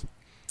sponsors.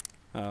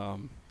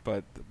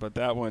 But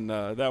that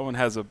one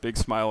has a big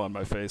smile on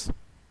my face.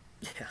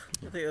 Yeah,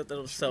 I think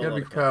that'll sell. You a gotta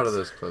lot be of proud of cars.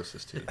 those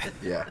closest to you.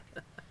 Yeah.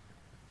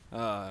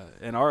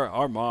 And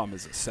our mom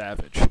is a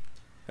savage,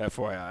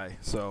 FYI.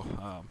 So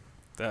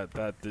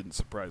that didn't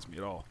surprise me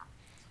at all.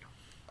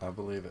 I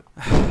believe it.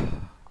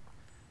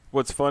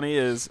 What's funny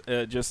is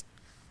just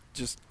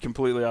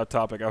completely off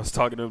topic. I was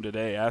talking to him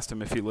today. Asked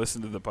him if he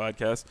listened to the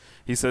podcast.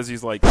 He says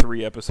he's like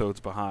 3 episodes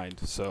behind.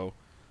 So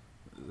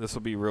this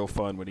will be real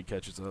fun when he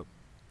catches up.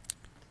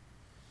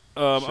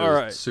 All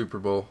right. Super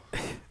Bowl.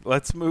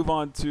 Let's move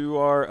on to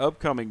our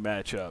upcoming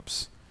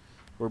matchups.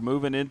 We're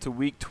moving into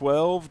Week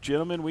 12.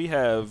 Gentlemen, we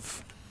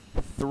have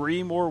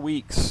 3 more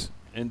weeks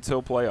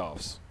until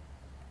playoffs.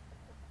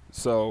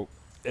 So,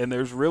 and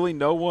there's really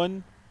no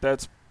one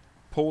that's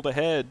pulled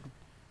ahead.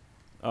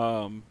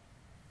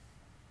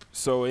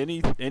 So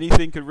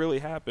anything could really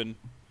happen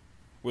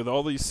with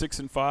all these 6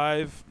 and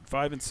 5,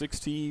 5 and 6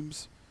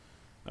 teams.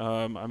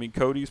 I mean,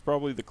 Cody's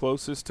probably the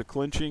closest to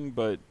clinching,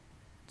 but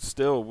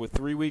still, with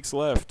 3 weeks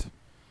left,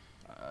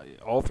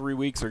 all 3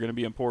 weeks are going to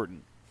be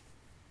important.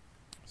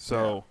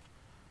 So,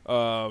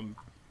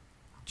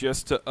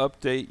 just to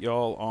update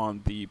y'all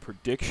on the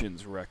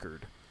predictions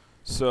record.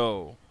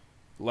 So,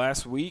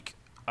 last week,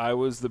 I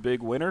was the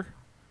big winner.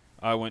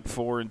 I went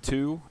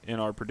 4-2 in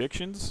our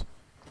predictions.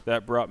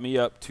 That brought me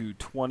up to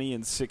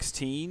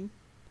 20-16.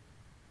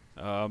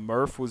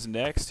 Murph was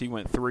next. He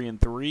went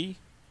 3-3.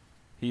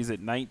 He's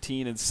at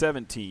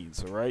 19-17,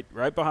 so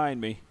right behind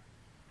me.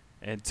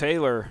 And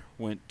Taylor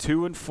went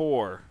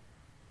 2-4,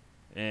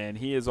 and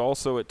he is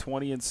also at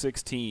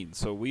 20-16.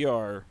 So we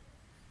are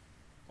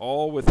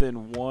all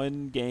within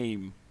one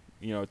game,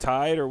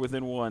 tied or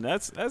within one.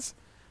 That's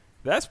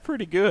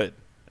pretty good.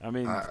 I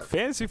mean,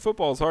 fantasy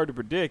football is hard to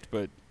predict,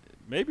 but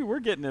maybe we're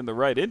getting in the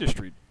right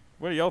industry.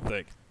 What do y'all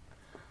think?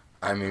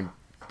 I mean,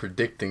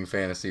 predicting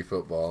fantasy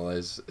football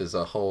is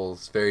a whole.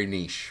 It's very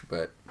niche,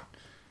 but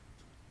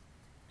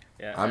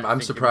Yeah,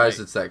 I'm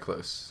surprised it's that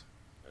close.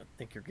 I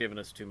think you're giving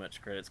us too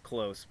much credit. It's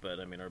close, but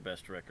I mean our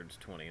best record's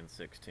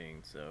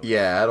 20-16, so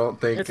Yeah, I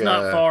don't think it's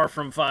not far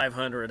from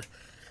 500.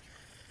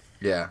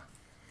 Yeah,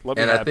 Let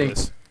me and have I think,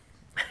 this.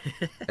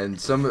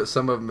 and some of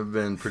them have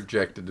been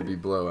projected to be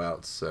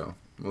blowouts. So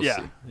we'll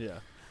see. Yeah.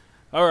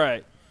 All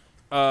right.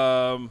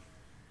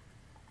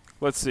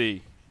 Let's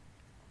see.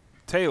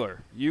 Taylor,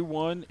 you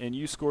won and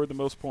you scored the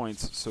most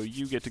points, so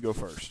you get to go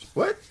first.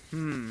 What?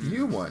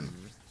 You won.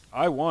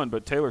 I won,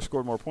 but Taylor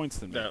scored more points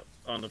than me. No,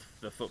 on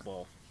the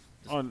football.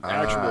 On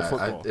actual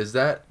football. Is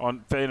that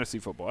on fantasy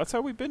football? That's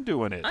how we've been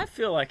doing it. I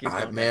feel like he's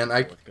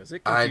because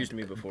it confused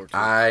me before too.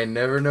 I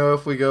never know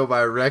if we go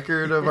by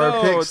record of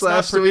our picks it's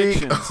last not week.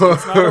 predictions.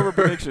 It's not over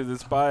predictions.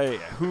 It's by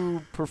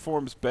who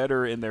performs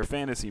better in their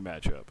fantasy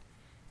matchup.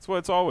 That's what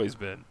it's always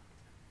been.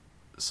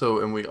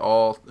 So, and we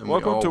all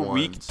Welcome to won,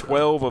 week so.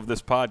 12 of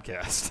this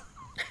podcast.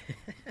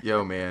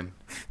 Yo, man.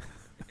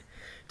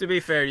 To be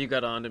fair, you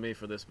got on to me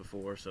for this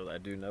before, so I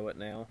do know it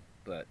now.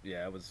 But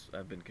yeah,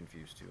 I've been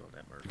confused too on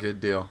that merge.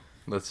 Good deal.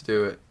 Let's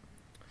do it.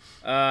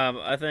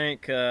 I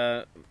think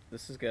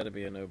this has got to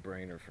be a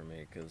no-brainer for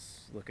me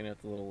because looking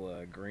at the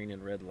little green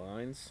and red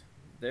lines,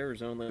 there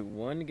is only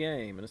one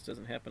game, and this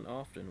doesn't happen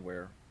often,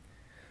 where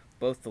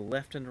both the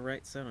left and the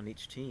right side on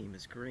each team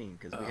is green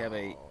because we have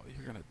a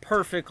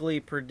perfectly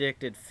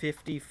predicted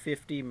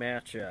 50-50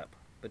 matchup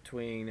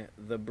between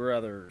the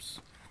brothers.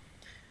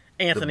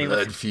 Anthony the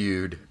blood with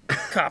feud.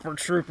 Copper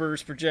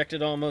Troopers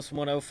projected almost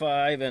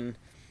 105, and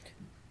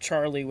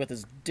Charlie with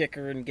his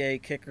Dicker and Gay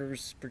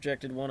Kickers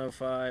projected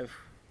 105.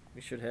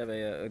 We should have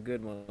a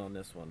good one on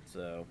this one.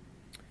 So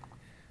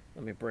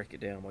let me break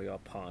it down while y'all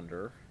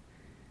ponder.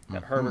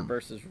 Got Herbert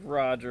versus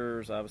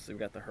Rodgers. Obviously,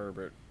 we got the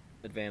Herbert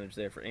advantage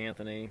there for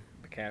Anthony.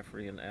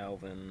 McCaffrey and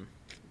Alvin.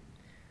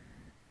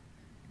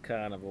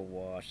 Kind of a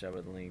wash. I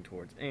would lean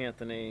towards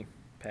Anthony.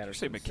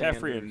 Patterson. You say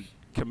McCaffrey Sanders.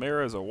 and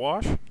Kamara is a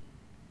wash?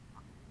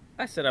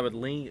 I said I would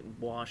lean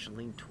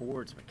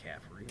towards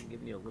McCaffrey. I'm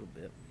giving you a little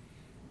bit.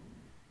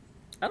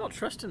 I don't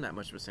trust him that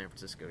much with San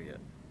Francisco yet.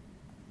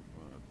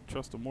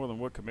 Trust him more than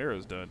what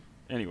Kamara's done.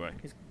 Anyway.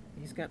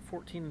 He's got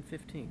 14 and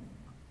 15.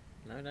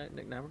 Now we're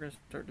going to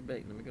start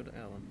debating. Let me go to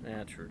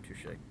Allen. True,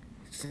 touche.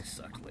 He's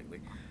sucked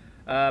lately.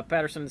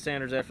 Patterson and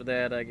Sanders after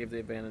that. I give the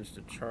advantage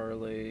to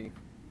Charlie.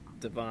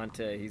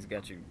 Devontae, he's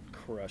got you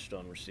crushed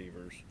on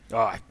receivers.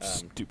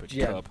 Stupid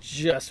yeah, Cub.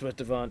 Just with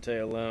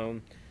Devontae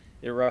alone.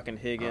 You're rocking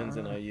Higgins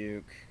and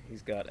Ayuk.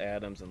 He's got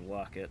Adams and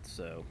Lockett.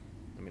 So,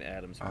 I mean,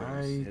 Adams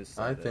brings his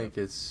side I think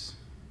it's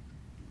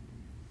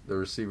the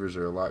receivers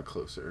are a lot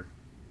closer.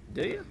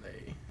 Do you? Than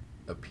they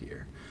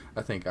appear.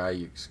 I think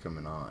Ayuk's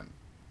coming on.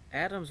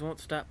 Adams won't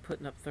stop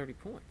putting up 30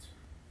 points.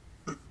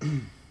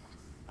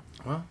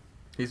 Well,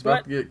 he's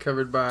about to get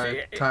covered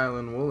by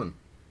Tylen Woolen.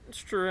 It's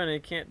true, and he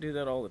can't do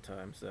that all the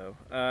time. So,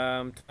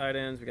 tight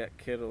ends, we got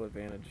Kittle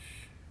advantage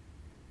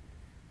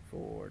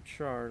for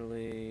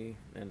Charlie,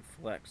 and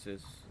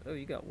flexes. Oh,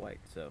 you got White,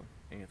 so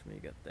Anthony,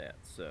 you got that.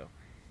 So,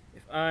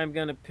 if I'm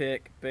gonna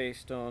pick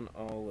based on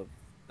all of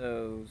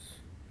those,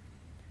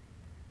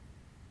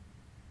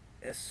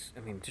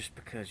 just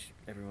because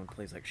everyone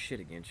plays like shit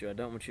against you, I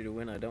don't want you to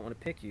win. I don't want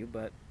to pick you,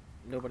 but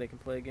nobody can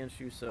play against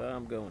you, so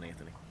I'm going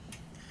Anthony.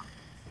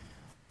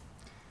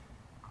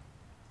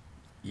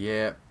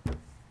 Yeah,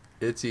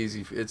 it's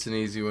easy. It's an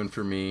easy one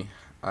for me.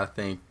 I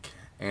think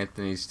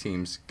Anthony's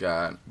team's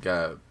got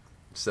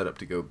set up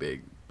to go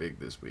big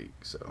this week.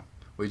 So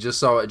we just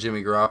saw what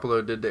Jimmy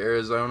Garoppolo did to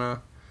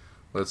Arizona.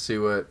 Let's see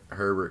what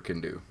Herbert can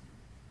do.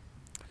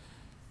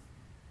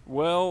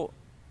 Well,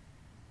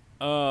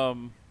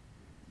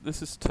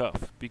 this is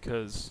tough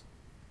because,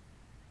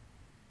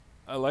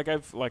 like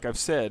I've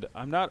said,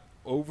 I'm not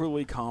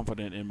overly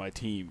confident in my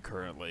team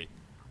currently.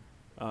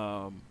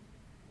 But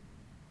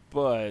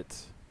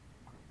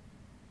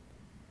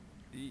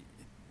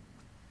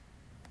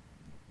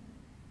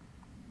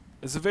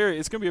it's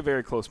going to be a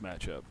very close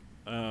matchup.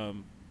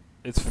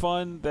 It's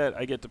fun that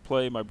I get to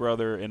play my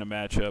brother in a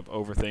matchup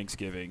over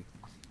Thanksgiving,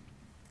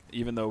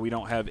 even though we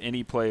don't have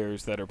any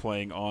players that are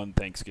playing on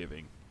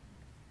Thanksgiving.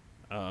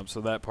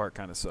 So that part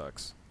kind of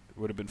sucks. It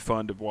would have been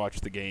fun to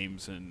watch the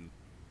games and,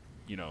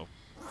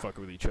 fuck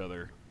with each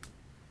other.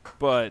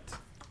 But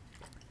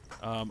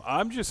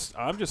I'm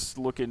just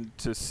looking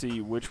to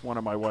see which one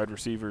of my wide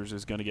receivers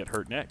is going to get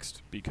hurt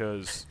next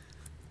because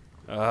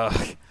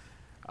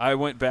I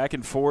went back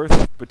and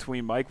forth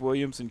between Mike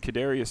Williams and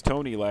Kadarius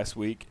Toney last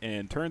week,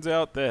 and turns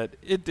out that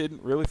it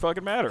didn't really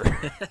fucking matter.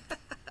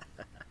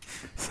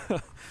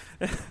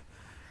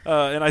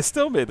 And I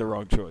still made the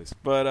wrong choice,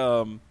 but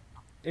and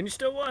you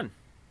still won.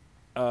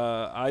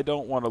 I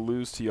don't want to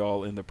lose to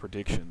y'all in the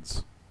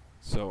predictions,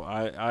 so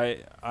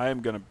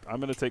I'm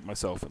gonna take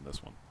myself in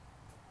this one.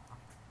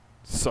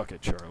 Suck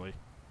it, Charlie.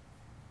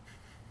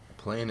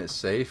 Playing it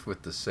safe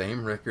with the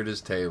same record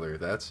as Taylor.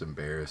 That's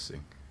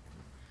embarrassing.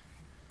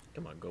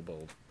 Come on, go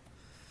bold.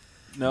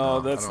 No,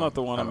 that's not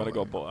the one I'm going to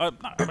go bold. I'm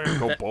not going to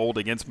go bold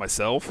against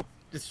myself.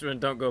 Just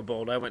don't go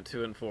bold. I went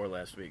 2-4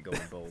 last week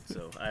going bold,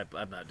 so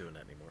I'm not doing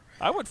that anymore.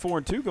 I went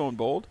 4-2 going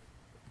bold.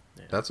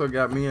 Yeah. That's what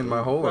got me in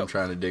my hole I'm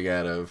trying to dig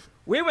out of.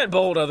 We went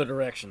bold other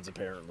directions,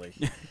 apparently.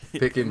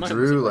 Picking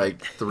Drew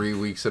like 3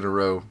 weeks in a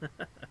row.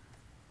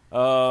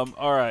 All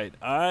right.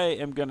 I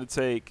am going to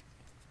take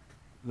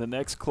the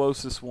next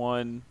closest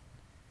one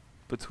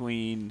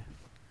between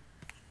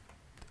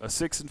a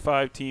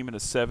 6-5 team and a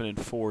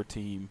 7-4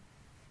 team.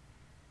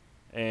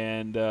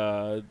 And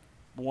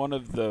one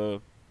of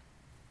the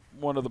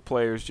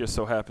players just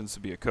so happens to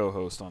be a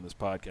co-host on this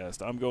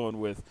podcast. I'm going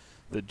with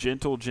the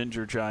Gentle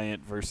Ginger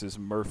Giant versus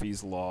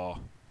Murphy's Law.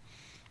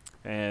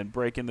 And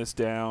breaking this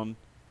down,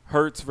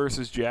 Hurts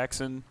versus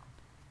Jackson.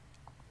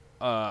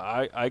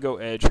 I go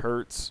edge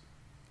Hurts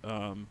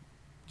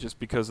just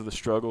because of the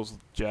struggles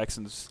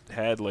Jackson's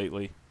had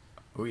lately.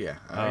 Oh, yeah,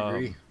 I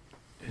agree.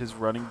 His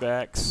running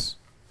backs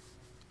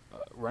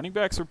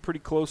are pretty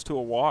close to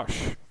a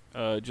wash,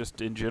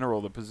 just in general,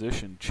 the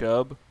position.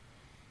 Chubb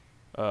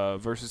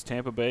versus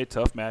Tampa Bay,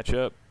 tough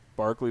matchup.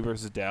 Barkley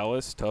versus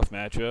Dallas, tough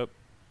matchup.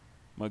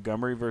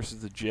 Montgomery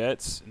versus the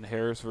Jets, and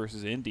Harris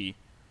versus Indy.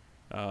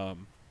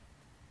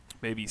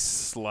 Maybe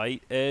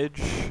slight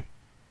edge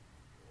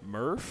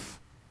Murph,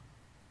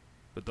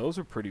 but those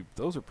are pretty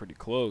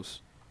close.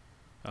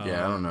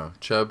 Yeah, I don't know.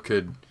 Chubb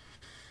could.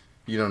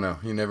 You don't know.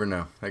 You never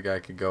know. That guy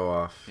could go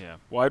off. Yeah,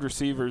 wide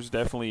receivers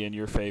definitely in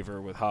your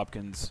favor with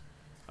Hopkins.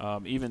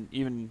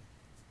 Even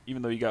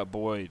though you got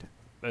Boyd,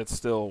 that's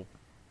still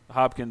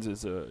Hopkins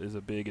is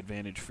a big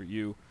advantage for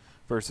you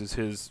versus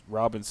his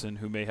Robinson,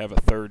 who may have a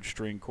third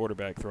string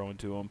quarterback throwing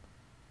to him.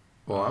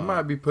 Well, I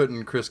might be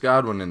putting Chris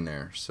Godwin in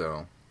there.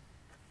 So.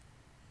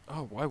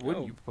 Oh, why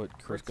wouldn't you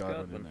put Chris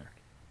Godwin in there?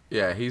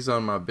 Yeah, he's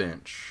on my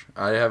bench.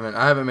 I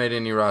haven't made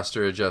any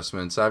roster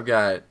adjustments. I've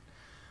got.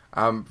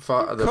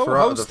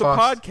 Co-host the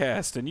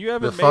podcast, and you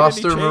haven't made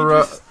Foster any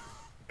Moreau. changes.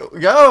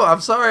 Yo,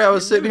 I'm sorry. I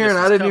was sitting here and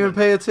I didn't even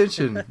pay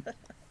attention.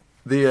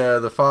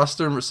 The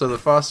Foster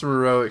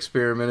Moreau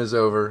experiment is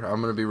over.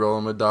 I'm gonna be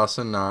rolling with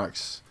Dawson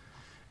Knox,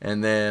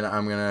 and then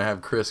I'm gonna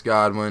have Chris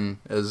Godwin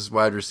as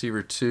wide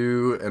receiver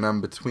 2, and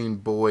I'm between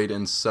Boyd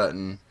and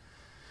Sutton.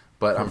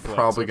 But I'm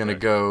probably gonna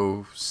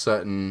go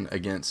Sutton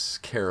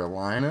against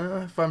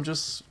Carolina if I'm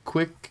just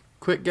quick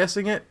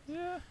guessing it.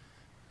 Yeah.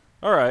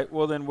 All right.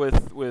 Well, then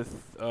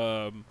with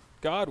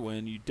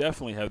Godwin, you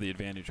definitely have the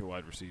advantage of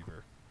wide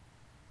receiver.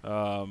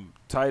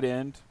 Tight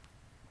end,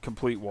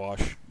 complete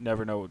wash.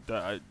 Never know.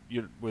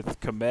 With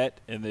Kmet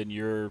and then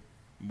your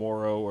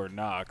Morrow or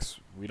Knox,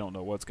 we don't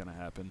know what's going to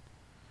happen.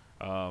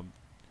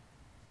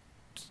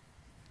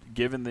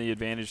 Given the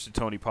advantage to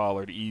Tony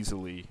Pollard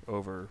easily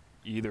over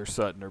either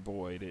Sutton or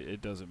Boyd,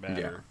 it doesn't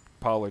matter. Yeah.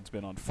 Pollard's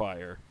been on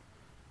fire.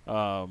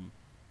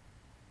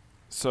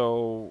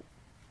 So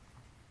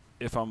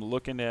if I'm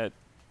looking at,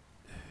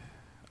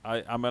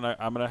 I'm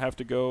gonna have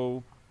to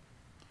go.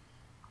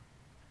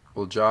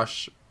 Well,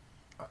 Josh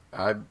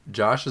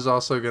is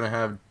also gonna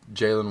have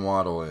Jalen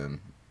Waddle in.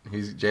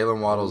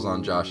 Jalen Waddle's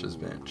on Josh's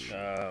bench.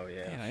 Oh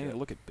yeah. Man, I need to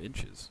look at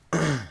benches.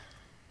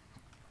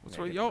 What's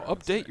Yeah, wrong? Y'all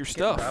Robinson. update your Get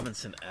stuff.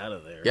 Robinson out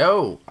of there.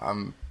 Yo,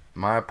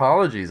 my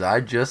apologies.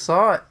 I just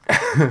saw it.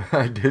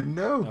 I didn't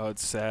know. Oh,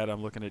 it's sad.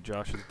 I'm looking at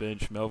Josh's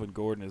bench. Melvin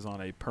Gordon is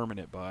on a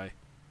permanent bye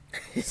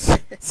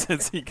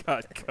since he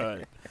got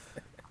cut.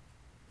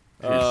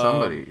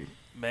 Somebody.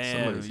 Man,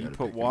 somebody's you gotta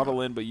put pick him Waddle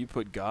up. in, but you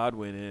put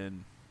Godwin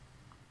in.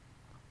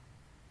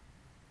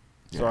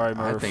 Yeah, Sorry,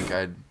 Murph.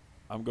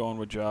 I'm going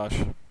with Josh.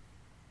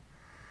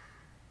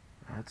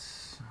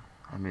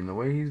 The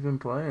way he's been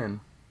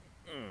playing.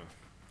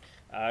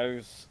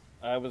 I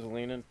was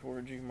leaning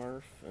towards you,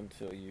 Murph,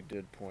 until you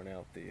did point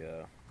out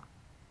the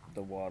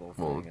Waddle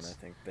thing, and I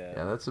think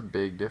that's a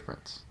big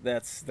difference.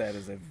 that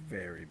is a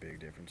very big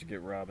difference. You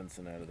get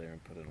Robinson out of there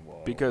and put in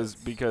Waddle.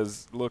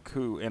 Because look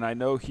who, and I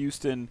know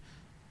Houston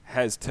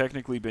has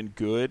technically been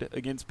good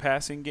against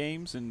passing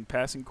games and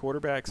passing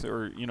quarterbacks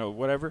or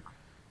whatever.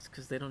 It's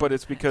 'cause they don't. But need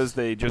it's to because pass.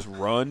 they just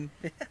run.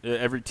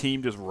 Every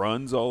team just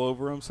runs all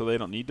over them, so they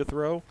don't need to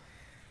throw.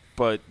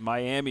 But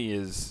Miami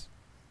is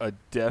a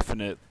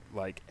definite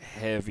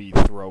heavy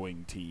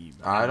throwing team.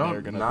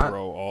 They're gonna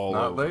throw all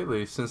not over.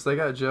 lately. Since they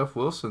got Jeff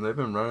Wilson, they've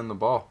been running the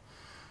ball.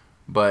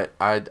 But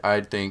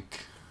I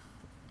think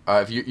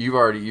if you've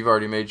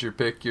already made your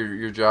pick,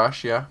 you're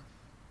Josh, yeah.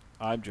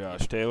 I'm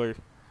Josh Taylor.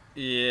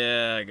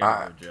 Yeah, I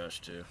got to go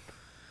Josh too.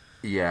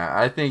 Yeah,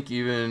 I think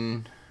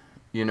even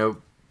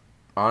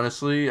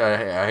honestly,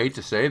 I hate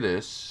to say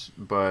this,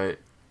 but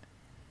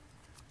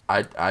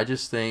I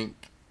just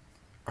think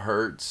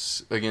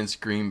Hurts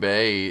against Green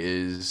Bay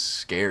is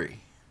scary.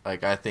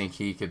 I think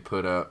he could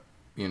put up,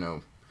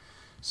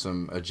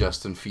 some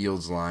Justin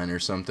Fields line or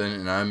something,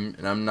 and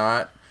I'm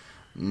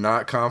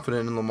not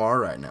confident in Lamar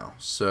right now.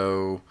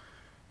 So,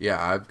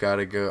 yeah, I've got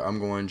to go. I'm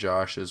going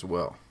Josh as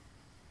well.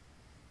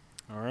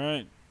 All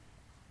right.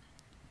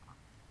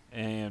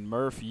 And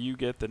Murph, you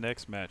get the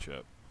next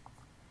matchup.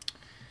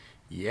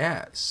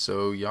 Yeah,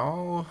 so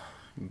y'all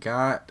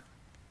got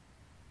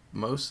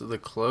most of the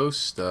close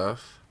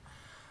stuff.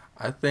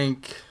 I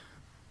think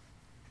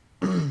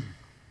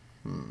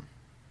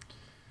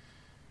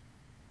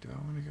Do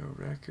I want to go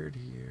record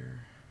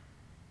here?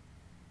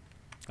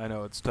 I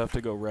know it's tough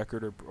to go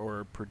record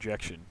or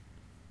projection.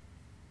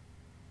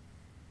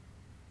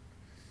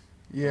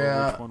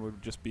 Yeah. Or which one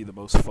would just be the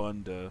most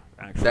fun to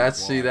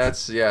actually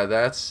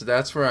watch?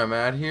 That's where I'm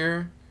at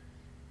here.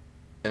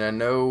 And I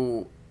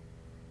know,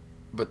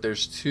 but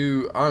there's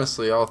two.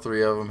 Honestly, all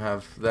three of them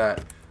have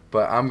that.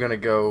 But I'm gonna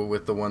go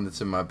with the one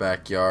that's in my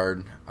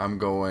backyard. I'm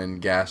going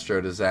Gastro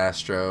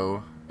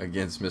Disastro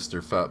against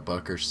Mr. Futt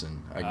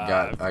Buckerson. I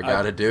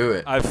gotta do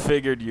it. I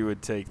figured you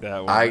would take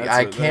that one.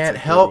 I can't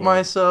help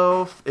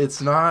myself.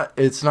 It's not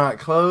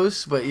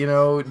close, but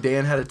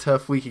Dan had a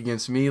tough week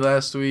against me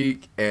last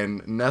week,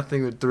 and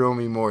nothing would thrill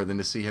me more than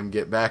to see him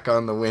get back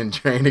on the win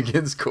train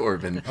against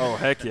Corbin. Oh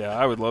heck yeah,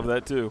 I would love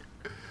that too.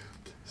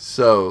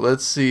 So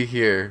let's see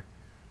here.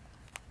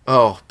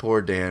 Oh,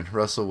 poor Dan.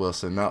 Russell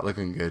Wilson not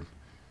looking good.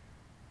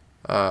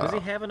 Does he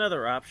have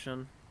another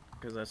option?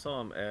 Because I saw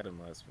him add him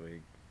last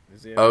week.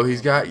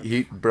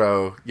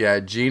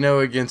 Geno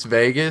against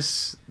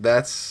Vegas.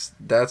 That's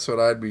what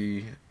I'd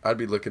be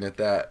looking at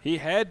that. He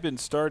had been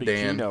starting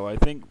Geno. I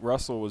think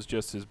Russell was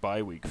just his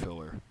bye week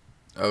filler.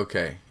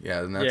 Okay,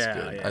 yeah, then that's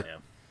good. Yeah.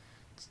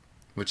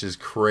 Which is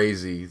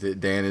crazy that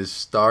Dan is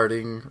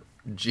starting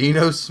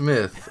Geno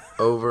Smith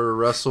over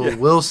Russell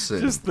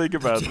Wilson. Just think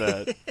about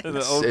that.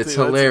 It's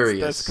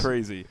hilarious. That's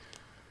crazy.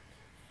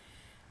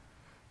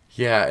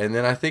 Yeah, and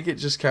then I think it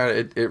just kind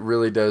of it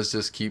really does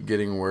just keep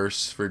getting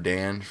worse for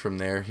Dan from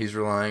there. He's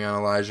relying on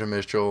Elijah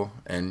Mitchell,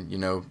 and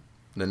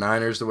the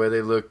Niners, the way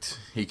they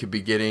looked, he could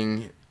be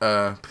getting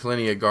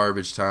plenty of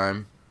garbage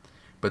time,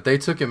 but they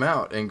took him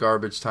out in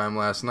garbage time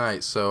last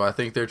night. So I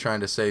think they're trying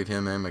to save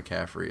him and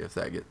McCaffrey if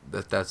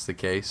that's the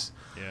case.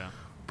 Yeah.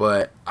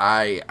 But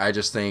I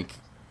just think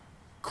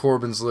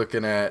Corbin's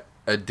looking at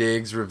a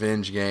Diggs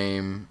revenge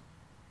game,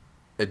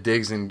 a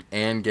Diggs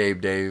and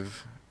Gabe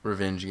Dave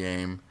revenge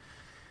game.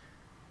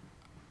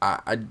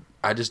 I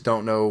just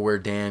don't know where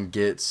Dan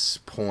gets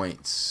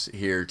points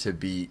here to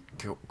beat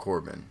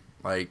Corbin.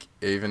 Like,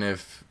 even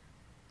if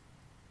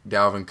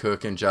Dalvin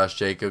Cook and Josh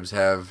Jacobs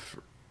have,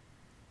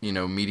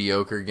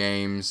 mediocre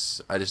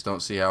games, I just don't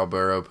see how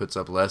Burrow puts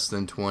up less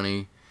than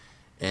 20,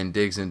 and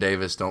Diggs and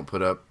Davis don't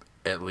put up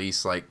at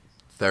least like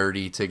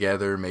 30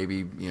 together,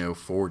 maybe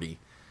 40.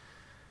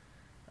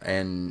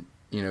 And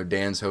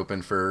Dan's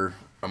hoping for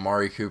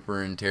Amari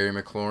Cooper and Terry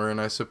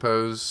McLaurin, I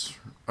suppose.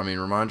 I mean,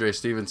 Ramondre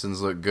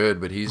Stevenson's looked good,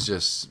 but he's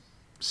just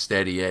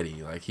steady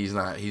Eddie. Like, he's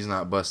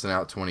not busting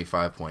out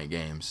 25-point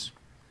games.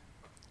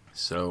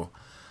 So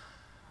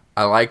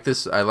I like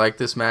this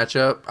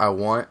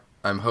matchup.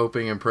 I'm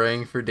hoping and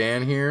praying for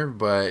Dan here,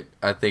 but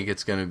I think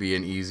it's going to be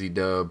an easy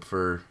dub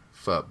for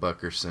Futt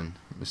Buckerson,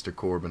 Mr.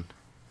 Corbin.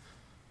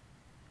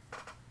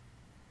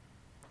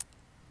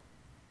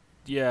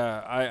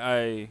 Yeah,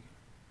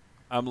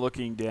 I'm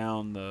looking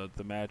down the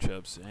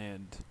matchups,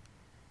 and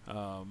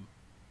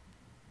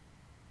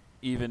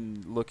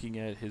even looking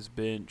at his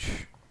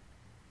bench,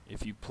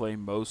 if you play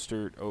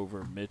Mostert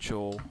over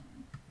Mitchell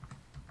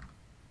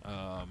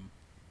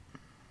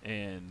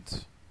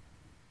and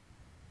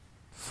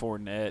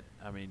Fournette,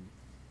 I mean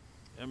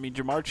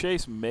Jamar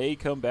Chase may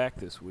come back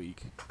this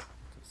week.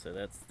 So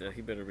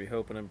he better be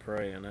hoping and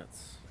praying.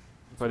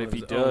 But if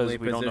he does,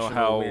 we don't know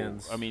how.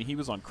 Wins. I mean, he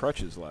was on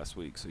crutches last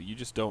week, so you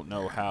just don't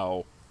know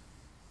how.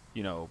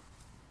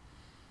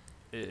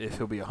 If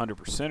he'll be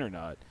 100% or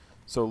not.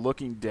 So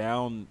looking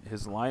down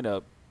his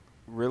lineup,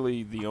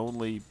 really the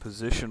only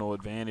positional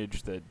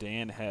advantage that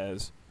Dan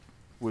has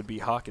would be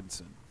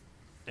Hawkinson,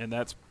 and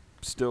that's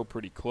still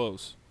pretty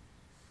close.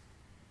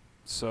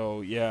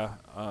 So, yeah,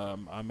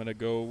 I'm going to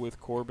go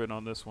with Corbin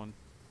on this one.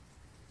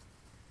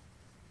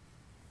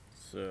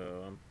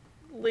 So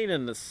I'm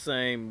leaning the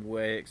same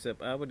way,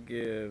 except I'm going to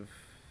give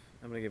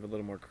a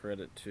little more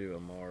credit to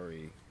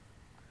Amari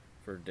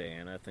for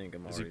Dan. I think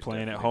Amari. Is he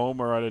playing at home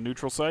or at a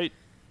neutral site?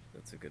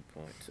 That's a good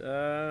point.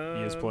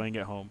 He is playing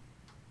at home.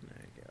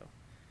 There you go.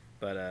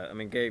 But,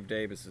 Gabe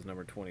Davis is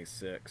number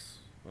 26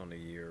 on the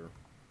year.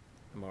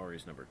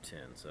 Amari's number 10.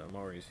 So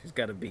he's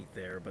got to beat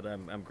there, but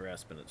I'm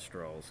grasping at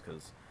straws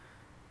because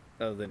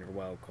other than your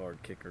wild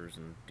card kickers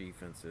and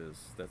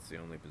defenses, that's the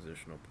only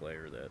positional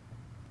player that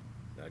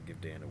I'd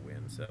give Dan a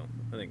win. So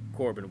I think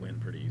Corbin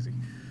win pretty easy.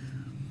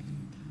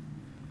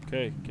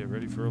 Okay, get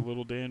ready for a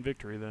little Dan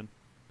victory then.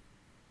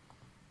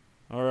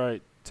 All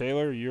right,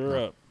 Taylor, you're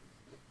up.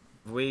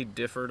 Have we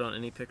differed on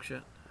any picks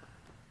yet?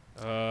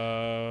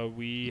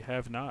 We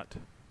have not.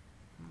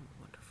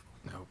 Wonderful.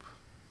 Nope.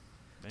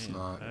 Man, it's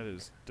not. That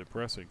is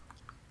depressing.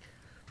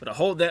 But I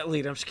hold that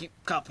lead. I'm just keep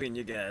copying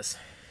you guys.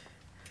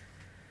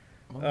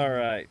 All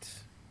right.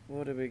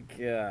 What do we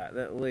got?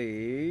 That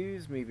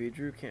leaves me v.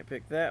 Drew. Can't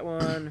pick that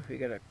one. We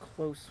got a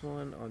close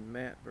one on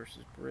Matt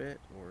versus Brett,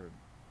 or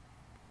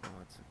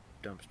it's a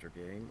dumpster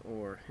game,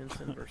 or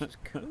Henson versus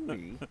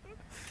Cody.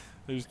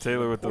 There's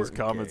Taylor with those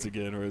comments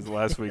again, whereas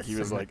last week he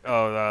was like,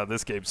 oh,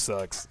 this game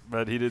sucks.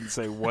 But he didn't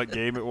say what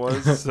game it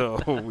was, so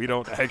we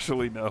don't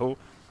actually know.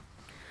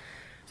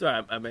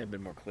 Sorry, I may have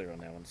been more clear on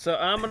that one. So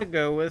I'm going to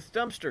go with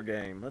dumpster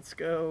game. Let's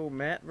go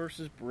Matt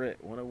versus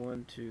Britt,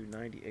 101 to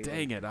 98.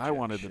 Dang it, I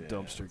wanted the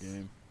dumpster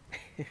game.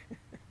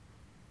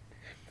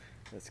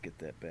 Let's get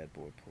that bad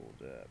boy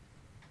pulled up.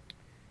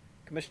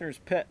 Commissioner's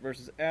Pet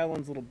versus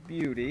Allen's Little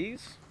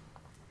Beauties.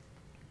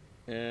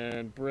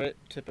 And Britt,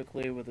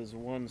 typically with his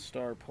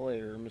one-star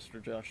player,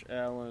 Mr. Josh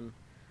Allen,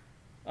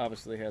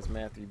 obviously has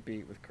Matthew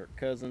beat with Kirk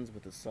Cousins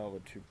with a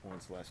solid 2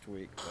 points last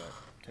week, but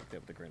take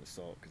that with a grain of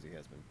salt because he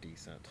has been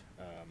decent.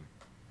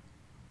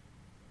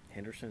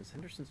 Is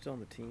Henderson still on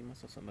the team? I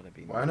saw something about it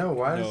being. Well, I know.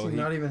 Why does he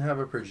not even have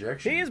a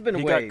projection? He has been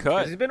He waived. got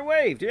cut. He's been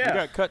waived, yeah. He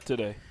got cut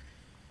today.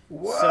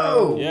 Whoa!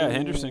 So, Yeah,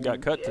 Henderson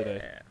got cut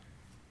today.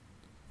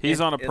 He's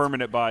on a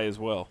permanent bye as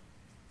well.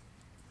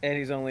 And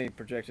he's only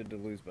projected to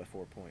lose by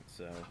 4 points.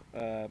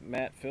 So,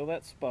 Matt, fill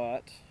that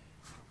spot.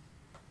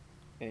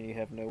 And you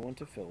have no one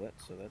to fill it,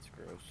 so that's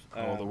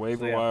gross. The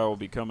waiver wire will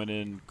be coming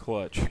in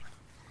clutch.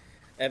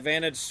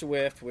 Advantage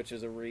Swift, which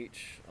is a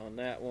reach on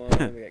that one.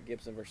 We got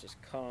Gibson versus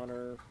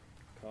Connor,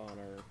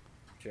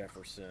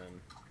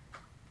 Jefferson,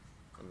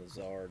 and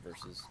Lazard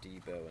versus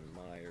Debo and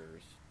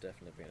Myers.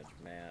 Definite advantage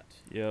Matt.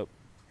 Yep.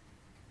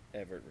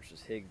 Everett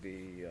versus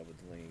Higbee. I would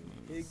lean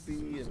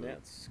Higbee, and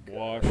that's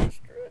wash.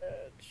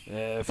 Stretch.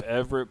 If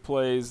Everett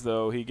plays,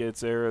 though, he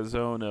gets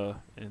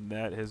Arizona, and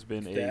that has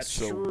been a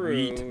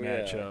sweet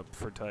matchup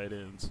for tight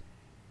ends.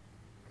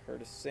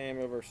 Curtis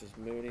Samuel versus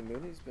Mooney.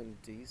 Mooney's been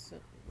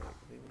decent. What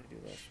did he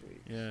do last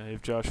week? Yeah,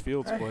 if Josh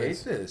Fields I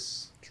plays. hate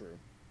this. True.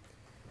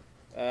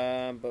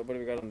 But what do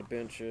we got on the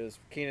benches?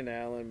 Keenan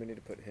Allen, we need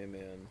to put him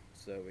in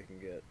so we can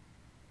get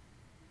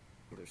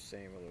either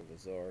Samuel or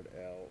Lazard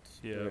out.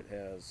 Yeah. Britt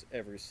has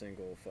every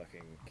single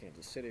fucking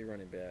Kansas City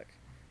running back,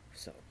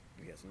 so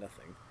he has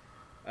nothing.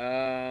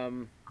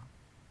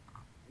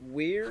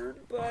 Weird,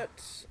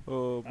 but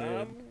Oh, man.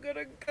 I'm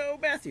gonna go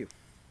Matthew.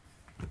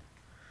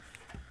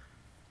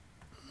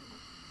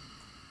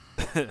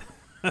 I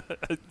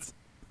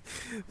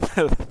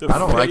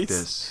don't like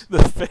this.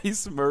 The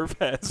face Murph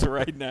has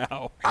right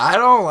now. I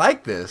don't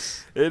like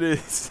this. It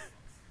is.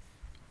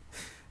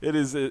 It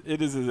is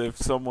as if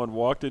someone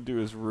walked into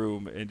his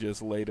room and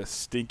just laid a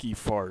stinky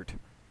fart,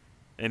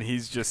 and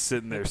he's just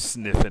sitting there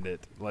sniffing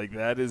it. Like,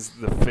 that is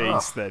the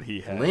face that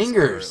he has.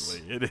 Lingers.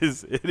 Currently.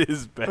 It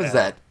is bad. What is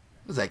that?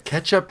 Was that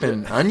ketchup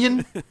and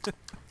onion?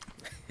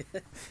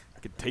 I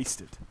can taste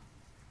it.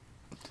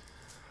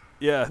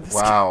 Yeah.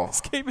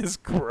 This game is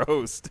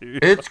gross,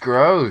 dude. It's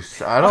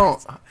gross. I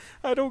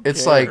don't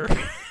It's care. like.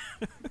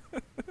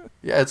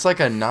 Yeah, it's like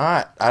a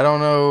knot. I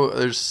don't know.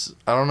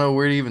 I don't know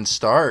where to even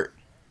start.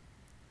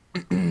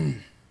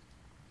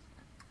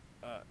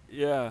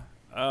 Yeah.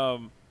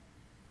 I'm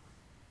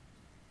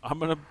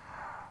gonna.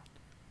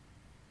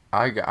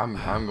 I'm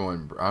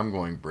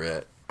going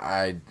Britt.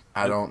 I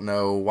don't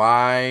know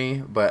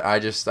why, but I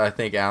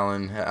think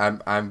Allen.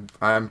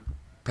 I'm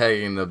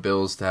pegging the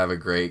Bills to have a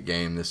great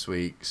game this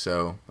week.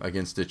 So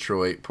against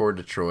Detroit, poor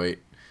Detroit.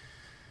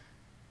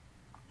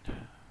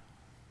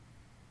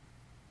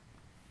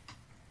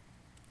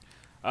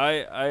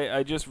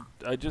 I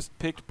just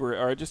picked Britt,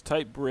 or I just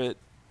typed Britt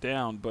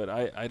down, but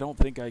I don't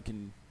think I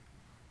can.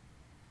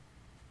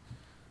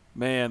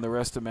 Man, the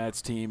rest of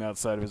Matt's team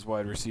outside of his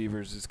wide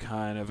receivers is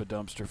kind of a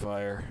dumpster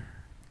fire.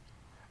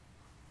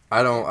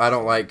 I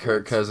don't like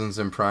Kirk Cousins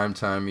in prime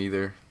time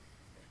either.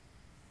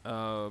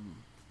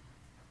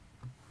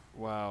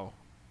 Wow.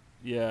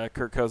 Yeah,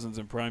 Kirk Cousins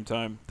in prime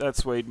time. That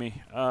swayed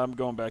me. I'm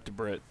going back to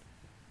Britt.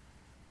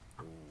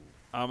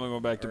 I'm going to go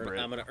back to Britt.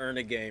 I'm going to earn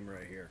a game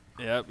right here.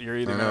 Yep, you're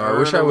either. I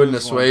wish I wouldn't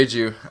have swayed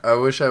you. I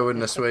wish I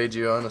wouldn't have swayed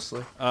you,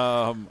 honestly.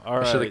 All right.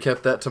 I should have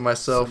kept that to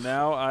myself. So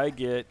now I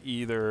get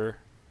either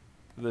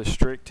the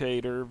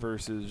Strictator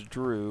versus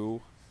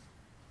Drew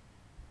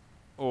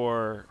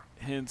or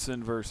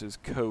Henson versus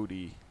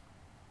Cody.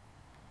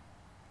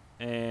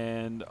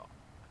 And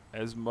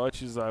as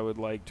much as I would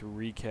like to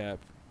recap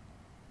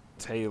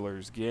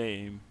Taylor's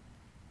game,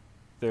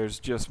 there's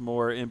just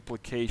more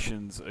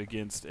implications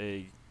against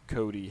a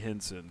Cody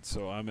Henson.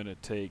 So I'm going to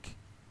take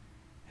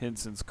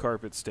Henson's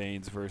carpet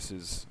stains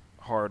versus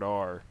hard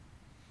R.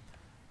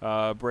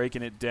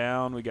 Breaking it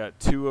down, we got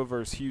Tua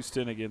versus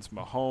Houston against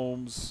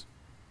Mahomes.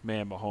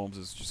 Man, Mahomes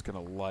is just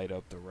going to light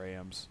up the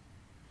Rams.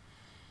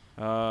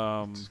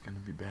 It's going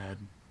to be bad.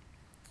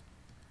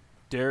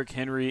 Derrick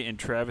Henry and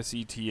Travis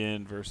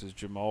Etienne versus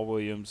Jamal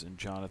Williams and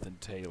Jonathan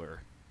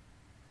Taylor.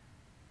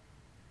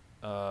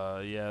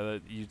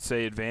 You'd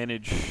say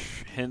advantage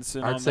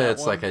Henson. I'd say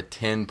it's like a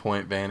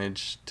 10-point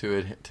advantage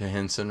to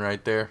Henson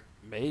right there.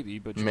 Maybe,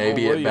 but Jamal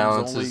maybe Williams it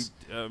balances.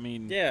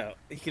 Yeah,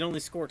 he can only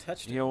score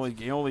touchdowns.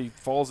 He only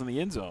falls in the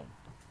end zone.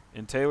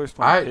 And Taylor's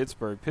playing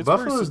Pittsburgh.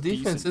 Buffalo's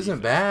defense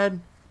isn't bad.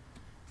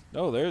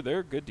 No, they're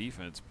a good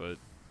defense, but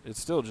it's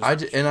still just. I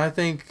just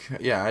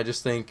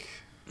think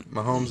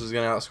Mahomes is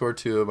going to outscore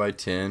Tua by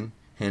 10.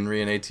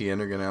 Henry and Etienne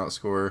are going to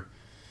outscore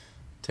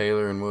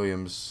Taylor and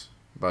Williams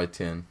by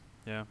 10.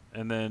 Yeah,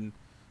 and then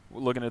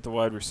looking at the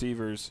wide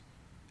receivers,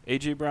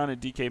 A.J. Brown and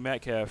D.K.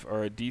 Metcalf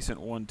are a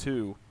decent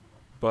 1-2,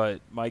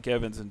 but Mike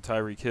Evans and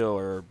Tyreek Hill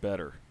are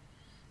better.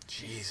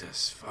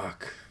 Jesus,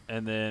 fuck.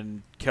 And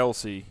then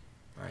Kelsey.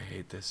 I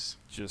hate this.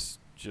 Just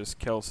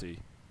Kelsey.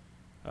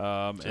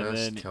 And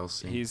then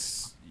Kelsey.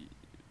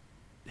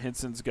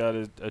 Henson's got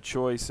a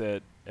choice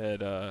at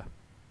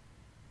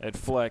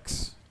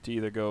flex to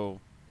either go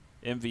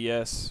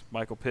MVS,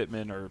 Michael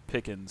Pittman, or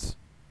Pickens.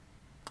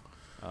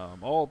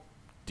 All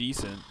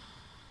decent.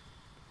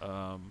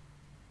 I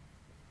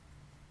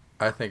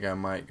think I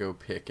might go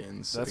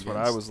Pickens. That's what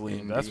I was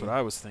leaning. That's what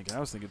I was thinking.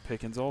 I was thinking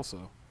Pickens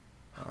also.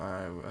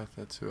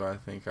 That's who I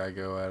think I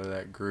go out of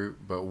that group.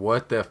 But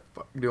what the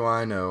fuck do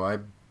I know? I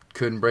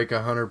couldn't break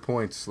 100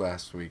 points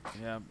last week.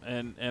 Yeah,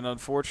 and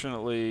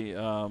unfortunately,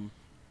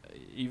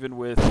 even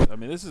with, I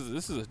mean, this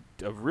is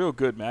a real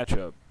good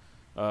matchup.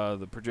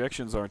 The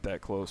projections aren't that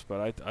close,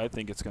 but I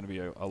think it's going to be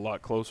a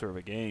lot closer of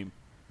a game.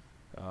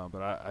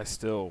 But I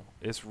still,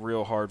 it's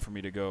real hard for me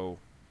to go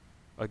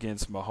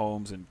against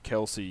Mahomes and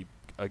Kelsey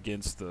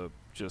against the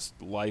just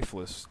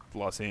lifeless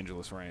Los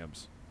Angeles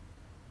Rams.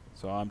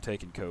 So I'm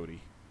taking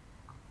Cody.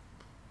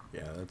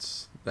 Yeah,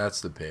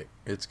 that's the pick.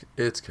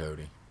 It's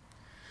Cody.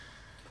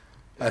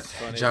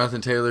 Funny.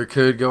 Jonathan Taylor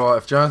could go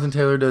off. If Jonathan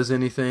Taylor does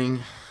anything,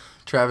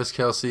 Travis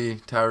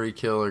Kelce, Tyreek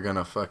Hill are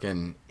gonna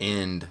fucking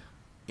end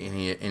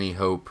any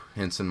hope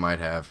Henson might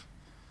have.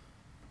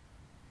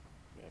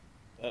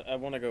 I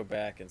want to go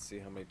back and see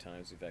how many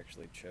times we've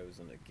actually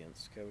chosen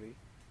against Cody,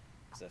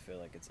 because I feel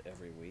like it's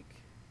every week,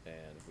 and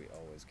we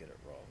always get it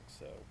wrong.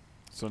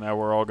 So now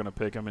we're all gonna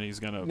pick him, and he's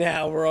gonna.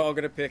 Now we're all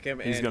gonna pick him,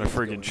 he's and gonna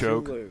friggin'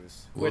 choke.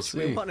 Lose, We'll which see.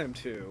 we want him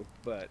to.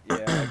 But yeah,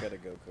 I gotta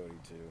go Cody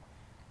too.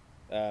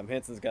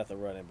 Henson's got the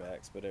running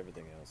backs, but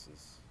everything else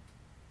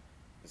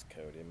is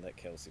Cody. I mean, that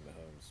Kelsey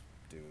Mahomes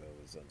duo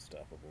is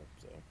unstoppable.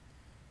 So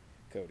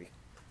Cody.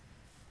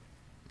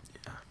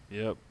 Yeah.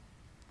 Yep.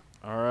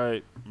 All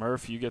right,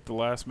 Murph, you get the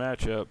last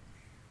matchup.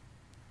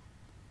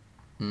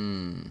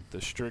 The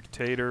Strict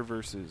Tater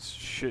versus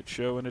Shit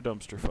Show in a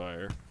Dumpster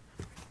Fire.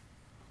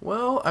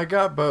 Well, I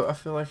got both. I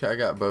feel like I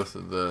got both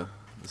of the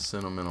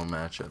sentimental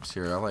matchups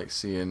here. I like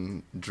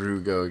seeing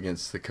Drew go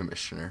against the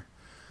commissioner.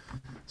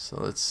 So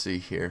let's see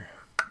here.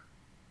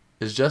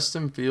 Is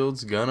Justin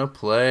Fields gonna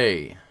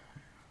play?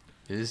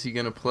 Is he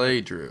gonna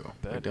play, Drew?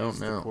 I don't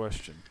know. The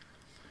question.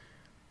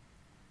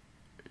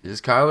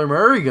 Is Kyler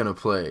Murray gonna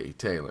play,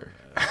 Taylor?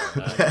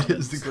 That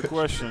is the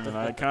question, and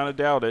I kind of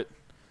doubt it,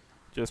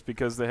 just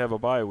because they have a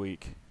bye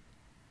week.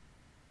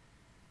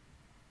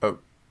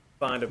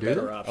 Find a Do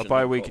better they? option. A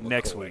bye than week Colt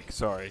next McCoy. week.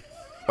 Sorry.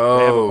 Oh,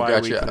 they have a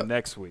bye week gotcha. the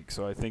next week,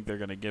 so I think they're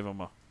going to give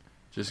them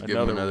Just give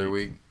him another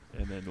week.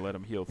 and then let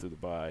them heal through the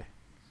bye.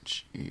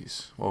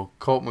 Jeez. Well,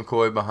 Colt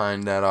McCoy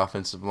behind that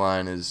offensive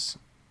line it's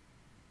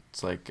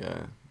like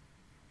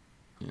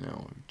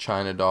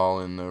China doll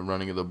in the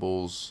running of the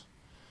Bulls.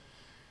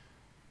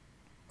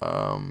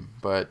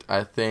 But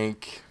I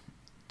think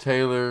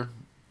Taylor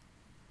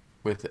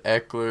with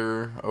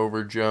Eckler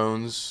over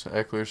Jones.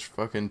 Eckler's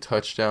fucking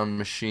touchdown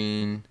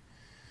machine.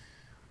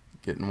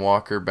 Getting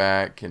Walker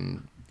back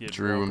and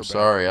Drew. I'm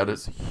sorry,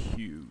 is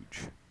huge.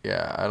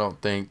 Yeah, I don't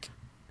think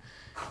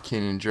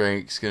Kenyon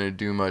Drake's going to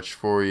do much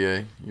for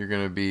you. You're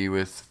going to be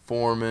with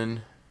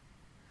Foreman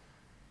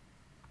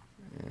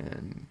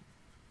and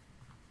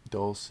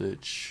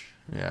Dulcich.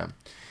 Yeah.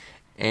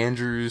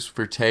 Andrews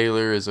for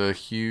Taylor is a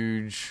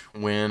huge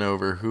win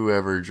over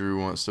whoever Drew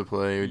wants to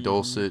play,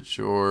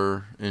 Dulcich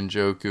or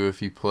Njoku if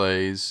he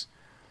plays.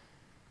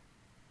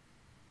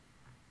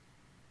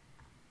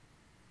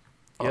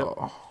 Yep.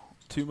 Oh.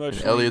 Too much.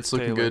 And Elliott's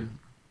looking Taylor. good.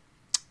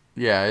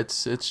 Yeah,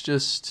 it's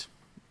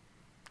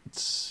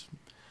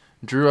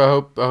Drew. I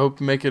hope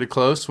to make it a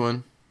close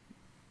one,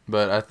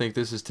 but I think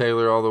this is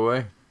Taylor all the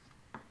way.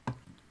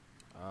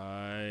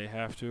 I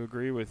have to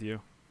agree with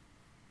you.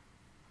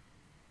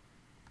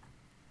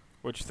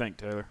 What you think,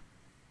 Taylor?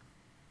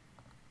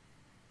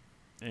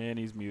 And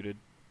he's muted,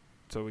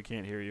 so we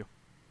can't hear you.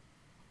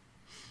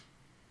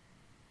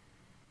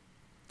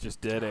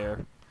 Just dead air.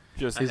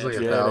 Just He's like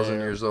dead 1,000 air.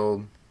 years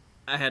old.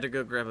 I had to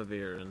go grab a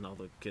beer, and all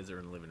the kids are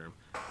in the living room.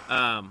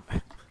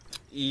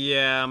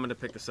 Yeah, I'm going to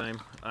pick the same.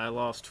 I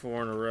lost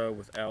 4 in a row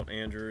without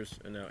Andrews,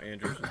 and now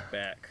Andrews is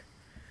back.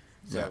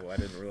 So Yeah. I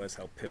didn't realize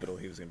how pivotal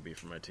he was going to be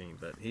for my team.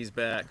 But he's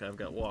back. I've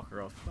got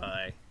Walker off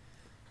bye.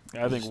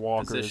 I think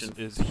Walker Position.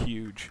 is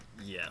huge.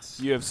 Yes.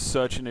 You have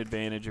such an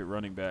advantage at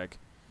running back.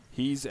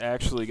 He's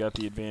actually got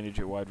the advantage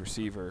at wide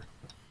receiver,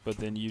 but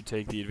then you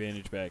take the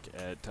advantage back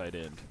at tight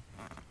end.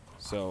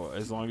 So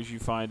as long as you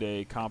find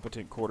a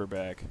competent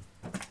quarterback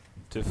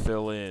to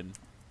fill in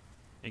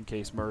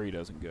case Murray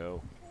doesn't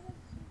go,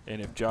 and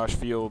if Josh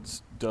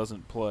Fields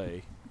doesn't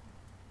play,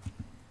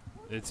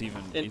 it's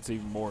even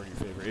more in your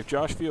favor. If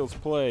Josh Fields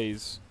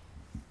plays,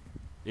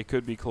 it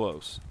could be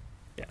close.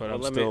 Yeah. But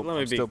well,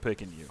 I'm still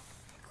picking you.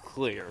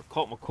 Clear.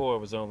 Colt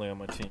McCoy was only on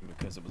my team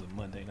because it was a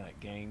Monday night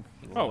game.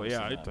 He will Oh, yeah,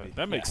 obviously not be.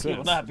 that makes He sense.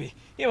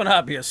 will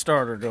not be a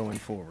starter going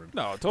forward.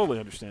 No, I totally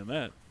understand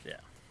that.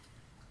 Yeah.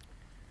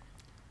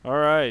 All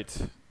right.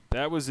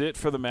 That was it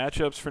for the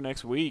matchups for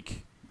next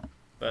week.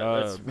 But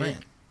let's Man,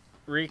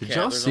 recap. did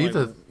y'all There's see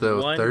only the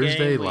one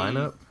Thursday game we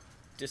lineup?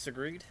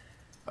 Disagreed?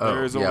 Oh,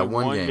 There's yeah, only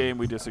one game. game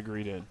we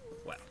disagreed in.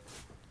 Wow.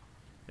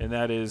 and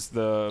that is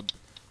the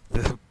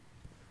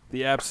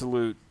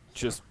absolute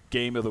just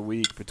game of the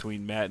week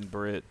between Matt and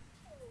Britt.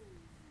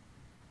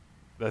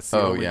 That's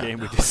the only game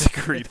we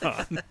disagreed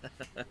on.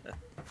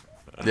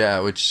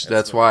 Yeah,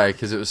 that's why,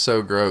 because it was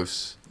so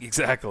gross.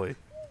 Exactly.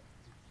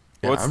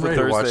 Yeah, I'm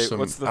ready to watch some.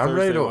 What's the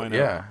Thursday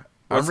lineup?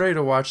 I'm ready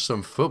to watch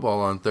some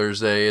football on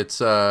Thursday. It's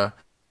so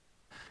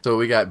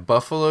we got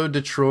Buffalo,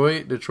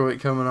 Detroit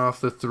coming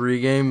off the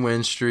 3-game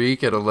win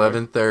streak at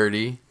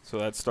 11:30. So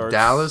that starts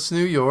Dallas,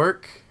 New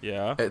York.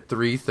 Yeah. At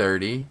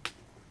 3:30,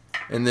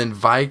 and then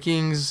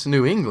Vikings,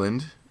 New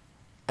England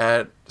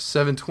at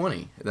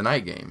 7:20. The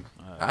night game.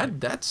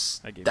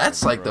 That's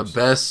like the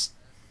best.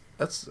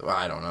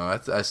 I don't know.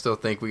 I still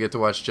think we get to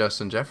watch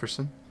Justin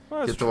Jefferson.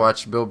 Well, get to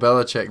watch Bill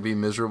Belichick be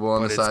miserable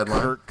on the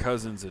sideline. Kirk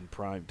Cousins in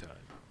prime time.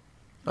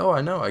 Oh,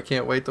 I know. I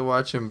can't wait to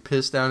watch him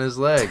piss down his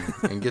leg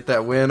and get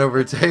that win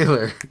over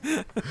Taylor.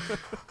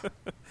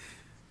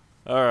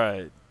 All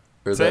right.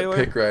 Or Taylor,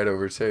 that pick right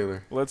over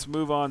Taylor. Let's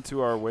move on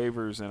to our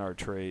waivers and our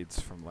trades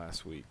from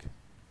last week.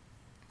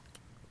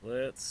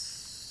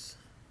 Let's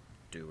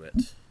do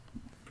it.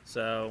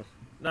 So,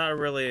 not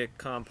really a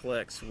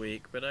complex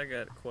week, but I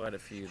got quite a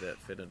few that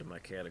fit into my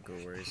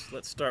categories.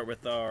 Let's start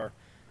with our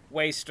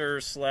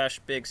wasters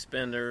 / big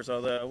spenders,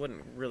 although I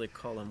wouldn't really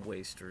call them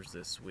wasters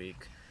this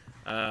week.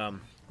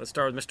 Let's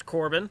start with Mr.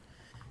 Corbin.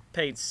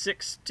 Paid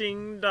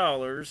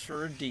 $16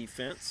 for a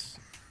defense.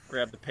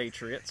 Grabbed the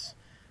Patriots.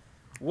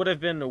 Would have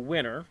been the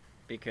winner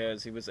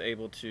because he was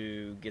able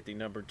to get the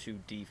number 2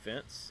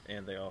 defense,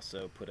 and they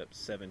also put up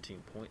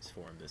 17 points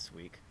for him this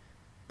week.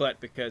 But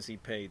because he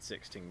paid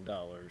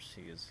 $16,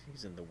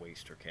 he's in the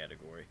waster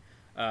category.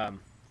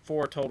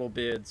 4 total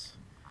bids,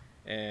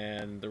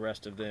 and the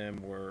rest of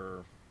them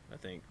were, I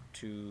think,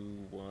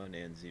 $2, $1,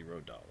 and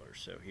 $0.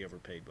 So he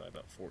overpaid by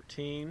about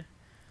 14.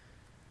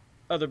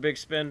 Other big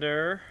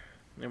spender,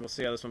 and we'll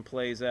see how this one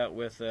plays out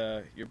with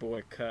your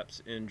boy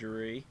Cup's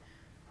injury.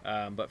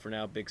 But for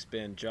now, big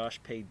spend. Josh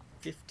paid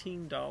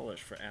 $15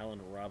 for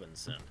Allen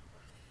Robinson,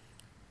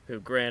 who,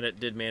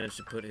 granted, did manage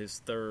to put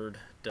his 3rd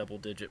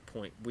double-digit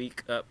point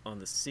week up on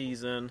the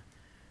season,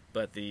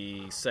 but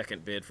the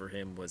second bid for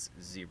him was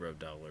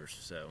 $0,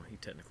 so he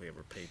technically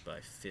overpaid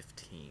by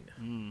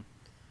 15.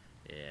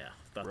 Yeah,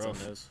 thoughts on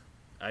those?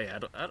 I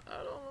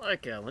don't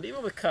like Allen,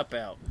 even with Cup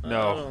out.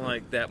 No, I don't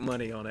like that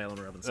money on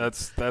Allen Robinson.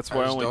 That's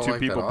why only 2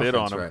 people bid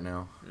on him right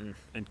now.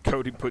 And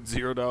Cody put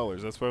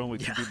 $0. That's why only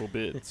 2 people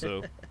bid.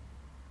 So.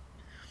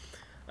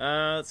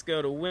 Let's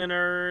go to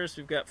winners.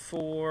 We've got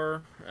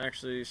 4.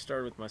 Actually,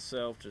 started with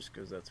myself just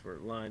because that's where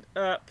it lined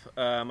up.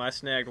 I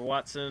snagged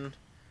Watson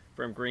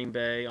from Green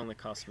Bay. Only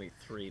cost me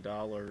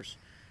 $3.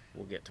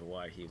 We'll get to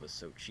why he was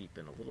so cheap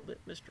in a little bit,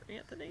 Mr.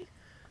 Anthony.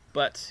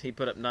 But he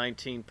put up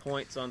 19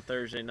 points on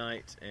Thursday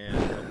night and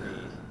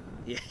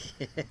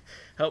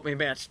helped me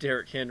match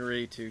Derrick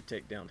Henry to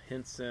take down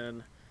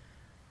Henson.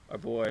 Our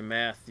boy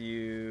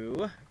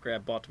Matthew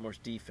grabbed Baltimore's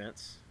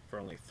defense for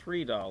only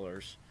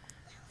 $3.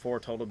 4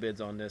 total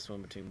bids on this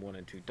one between $1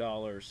 and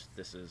 $2.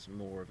 This is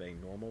more of a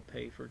normal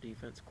pay for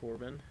defense,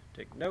 Corbin.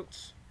 Take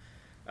notes.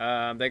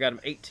 They got him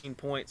 18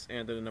 points,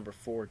 and they're the number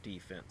 4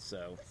 defense.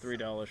 So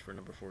 $3 for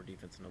number 4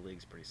 defense in the league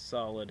is pretty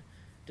solid.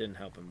 Didn't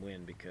help him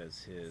win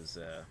because his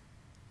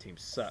team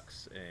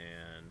sucks,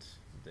 and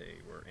they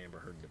were Amber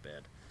Heard to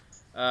bed.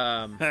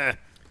 You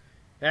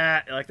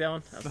like that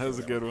one? That was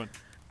a good one.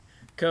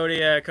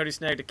 Cody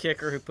snagged a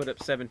kicker who put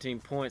up 17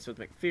 points with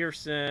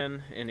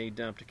McPherson, and he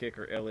dumped a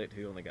kicker, Elliott,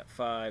 who only got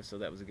 5, so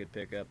that was a good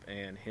pickup.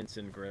 And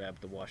Henson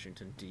grabbed the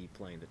Washington D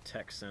playing the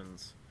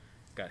Texans,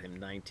 got him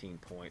 19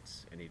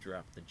 points, and he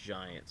dropped the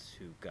Giants,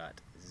 who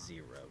got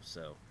 0.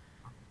 So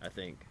I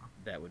think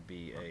that would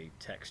be a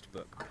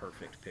textbook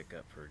perfect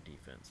pickup for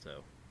defense.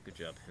 So good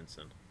job,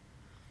 Henson.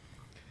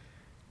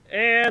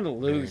 And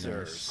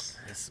losers.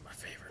 Nice. This is my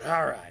favorite.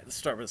 All right, let's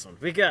start with this one.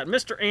 We got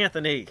Mr.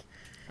 Anthony.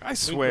 I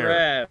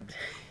swear.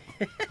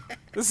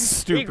 This is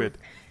stupid.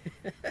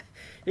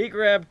 He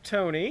grabbed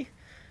Tony,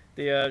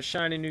 the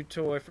shiny new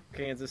toy from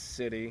Kansas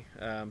City.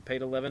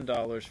 Paid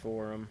 $11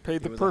 for him.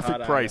 Paid the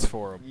perfect price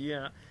for him.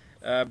 Yeah.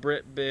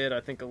 Britt bid, I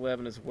think,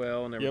 11 as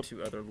well, and there were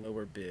 2 other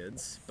lower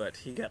bids. But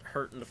he got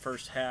hurt in the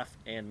first half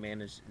and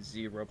managed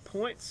 0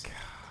 points.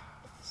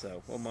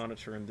 So we'll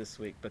monitor him this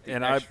week. But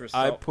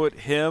I put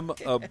him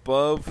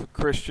above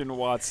Christian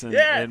Watson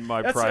in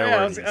my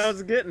priorities. I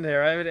was getting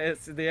there. I mean,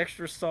 it's the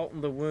extra salt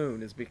in the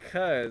wound is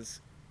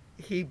because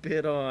he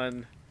bid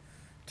on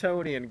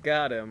Tony and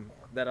got him.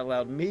 That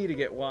allowed me to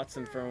get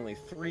Watson for only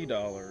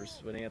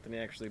 $3, but Anthony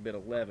actually bid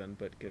 11,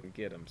 but couldn't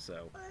get him.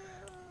 So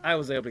I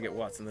was able to get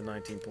Watson the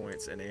 19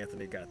 points, and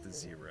Anthony got the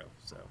 0.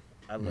 So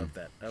I love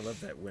that. I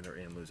love that winner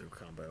and loser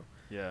combo.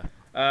 Yeah.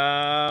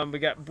 We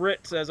got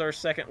Britt as our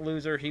second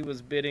loser. He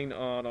was bidding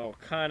on all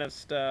kind of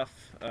stuff.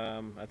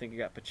 I think he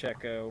got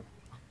Pacheco,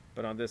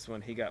 but on this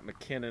one he got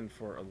McKinnon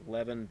for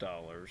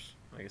 $11.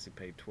 I guess he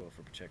paid 12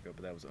 for Pacheco,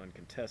 but that was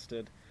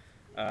uncontested.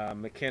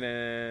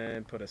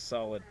 McKinnon put a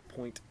solid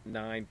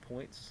 0.9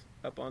 points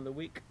up on the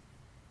week.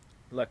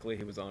 Luckily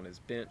he was on his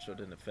bench, so it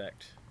didn't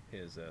affect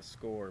his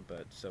score,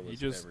 but so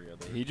was every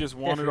other. He just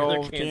wanted every other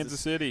all of Kansas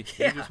City.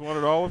 Yeah. He just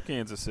wanted all of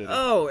Kansas City.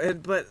 Oh,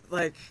 but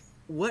like,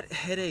 what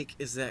headache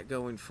is that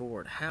going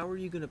forward? How are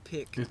you going to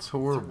pick? It's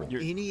horrible.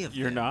 Any of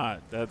them? You're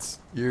not.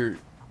 You're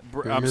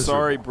I'm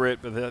sorry, miserable. Britt,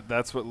 but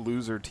that's what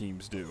loser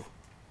teams do.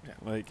 Yeah.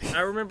 Like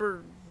I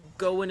remember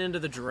going into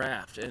the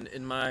draft, and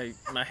in my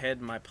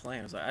head, my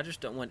plan was like, I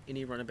just don't want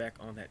any running back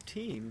on that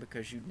team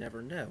because you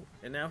never know.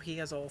 And now he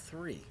has all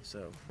three,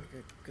 so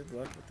good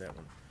luck with that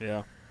one.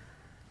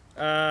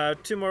 Yeah.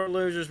 Two more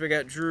losers. We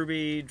got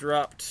Drewby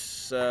dropped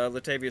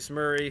Latavius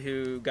Murray,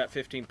 who got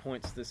 15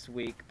 points this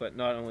week, but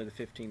not only the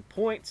 15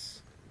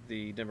 points,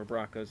 the Denver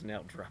Broncos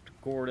now dropped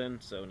Gordon,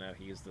 so now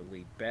he is the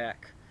lead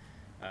back.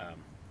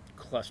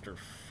 Cluster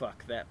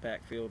fuck that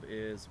backfield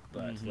is,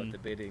 but let the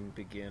bidding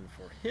begin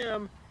for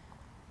him.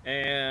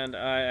 And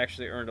I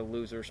actually earned a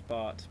loser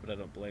spot, but I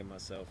don't blame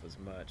myself as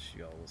much.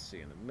 Y'all will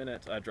see in a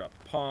minute. I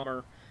dropped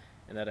Palmer,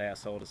 and that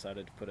asshole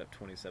decided to put up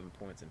 27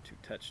 points and 2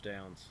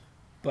 touchdowns,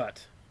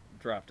 but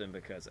dropped him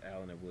because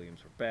Allen and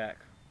Williams were back.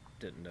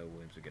 Didn't know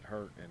Williams would get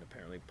hurt, and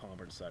apparently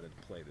Palmer decided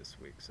to play this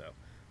week, so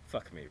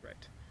fuck me,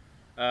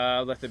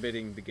 right. Let the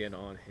bidding begin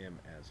on him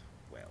as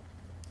well.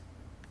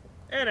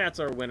 And that's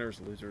our winners,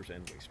 losers,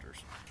 and wasters.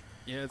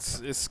 Yeah,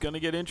 it's going to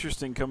get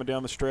interesting coming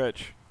down the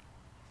stretch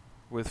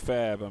with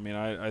Fab. I mean,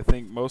 I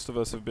think most of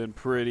us have been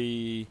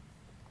pretty,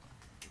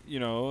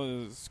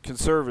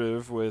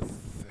 conservative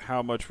with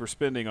how much we're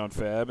spending on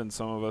Fab, and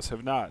some of us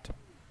have not.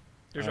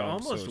 There's so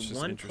almost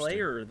one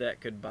player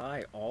that could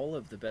buy all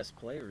of the best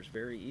players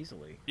very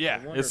easily. Yeah,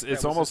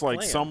 it's almost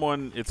like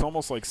someone. It's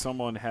almost like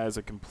someone has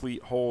a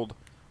complete hold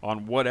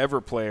on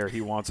whatever player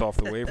he wants off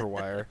the waiver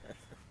wire,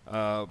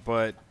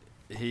 but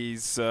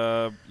he's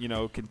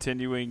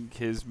continuing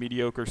his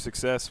mediocre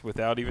success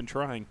without even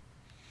trying.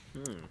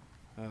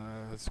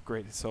 It's a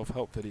great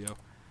self-help video.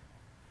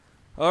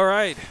 All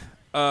right,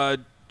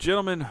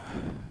 gentlemen,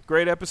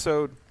 great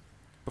episode.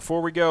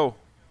 Before we go,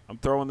 I'm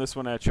throwing this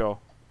one at y'all.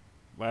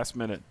 Last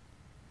minute.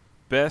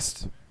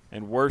 Best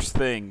and worst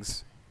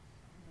things.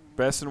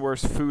 Best and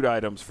worst food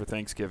items for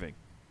Thanksgiving.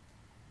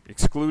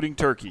 Excluding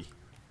turkey.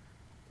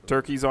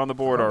 Turkey's on the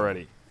board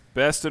already.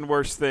 Best and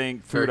worst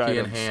food turkey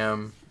items. And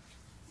ham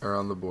are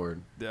on the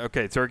board.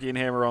 Okay, turkey and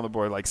ham are on the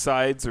board. Like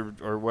sides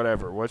or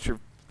whatever. What's your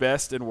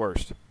best and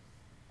worst?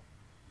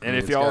 And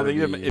if y'all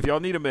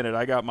need a minute,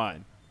 I got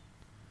mine.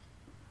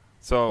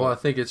 So, well, I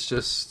think it's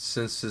just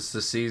since it's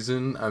the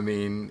season. I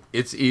mean,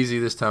 it's easy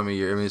this time of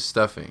year. I mean, it's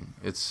stuffing.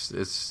 It's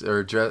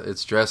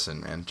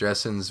dressing, man.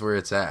 Dressing's where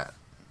it's at.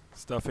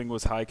 Stuffing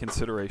was high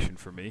consideration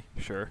for me.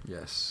 Sure.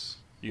 Yes.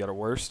 You got a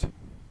worst?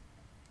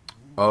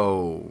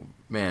 Oh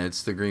man,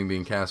 it's the green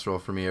bean casserole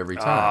for me every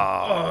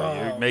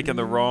time. You're making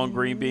the wrong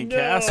green bean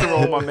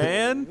casserole, my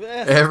man.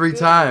 Every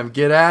time,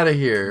 get out of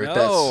here.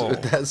 No,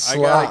 with that slop,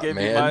 I gotta give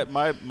man.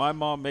 my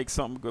mom makes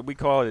something good. We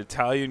call it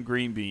Italian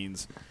green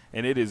beans.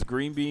 And it is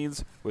green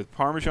beans with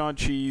Parmesan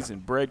cheese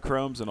and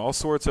breadcrumbs and all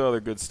sorts of other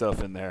good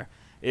stuff in there.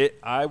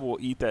 I will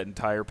eat that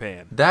entire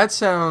pan. That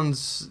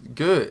sounds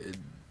good,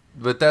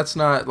 but that's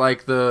not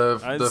like the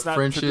it's not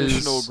French's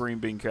traditional green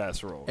bean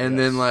casserole. And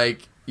then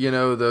like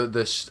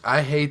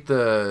I hate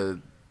the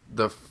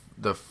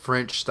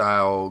French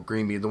style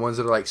green bean, the ones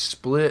that are like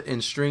split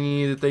and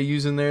stringy that they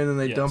use in there, and then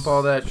they dump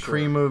all that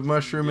cream of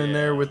mushroom in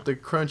there with the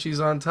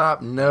crunchies on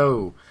top.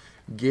 No.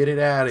 Get it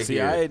out of here. See,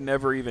 I had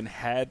never even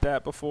had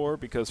that before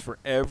because for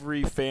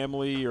every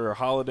family or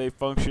holiday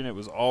function, it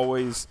was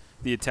always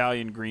the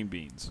Italian green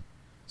beans.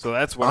 So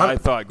that's what I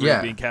thought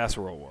green bean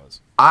casserole was.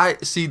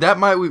 That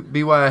might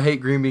be why I hate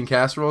green bean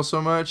casserole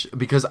so much,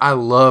 because I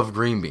love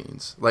green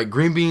beans. Like,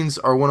 green beans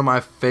are one of my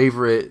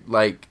favorite,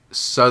 like,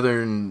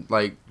 southern,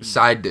 like,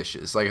 side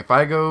dishes. Like, if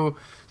I go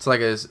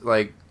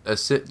to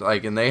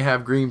and they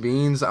have green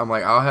beans, I'm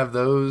like, I'll have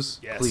those,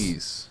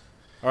 please.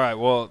 All right,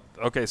 well,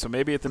 okay, so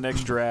maybe at the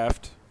next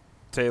draft,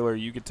 Taylor,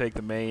 you could take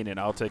the main, and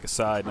I'll take a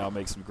side, and I'll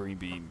make some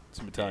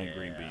Italian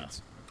green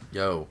beans.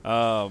 Yo.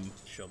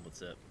 Show 'em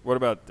what's up. What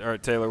about, all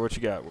right, Taylor, what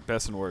you got?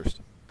 Best and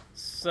worst?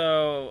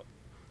 So,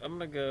 I'm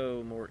going to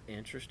go more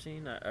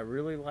interesting. I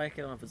really like it.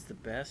 I don't know if it's the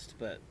best,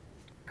 but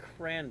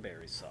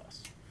cranberry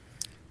sauce,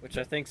 which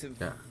I think is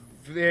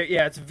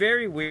it's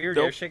very weird.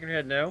 Nope. You're shaking your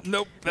head no?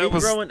 Nope.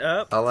 Growing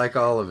up, I like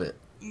all of it.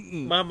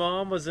 my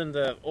mom was in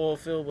the oil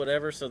field,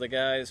 whatever, so the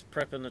guys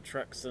prepping the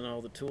trucks and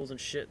all the tools and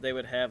shit, they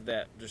would have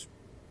that just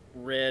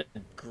red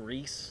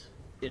grease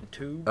in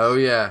tubes. Oh,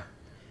 yeah.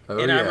 I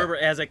remember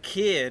as a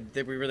kid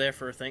that we were there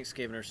for a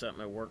Thanksgiving or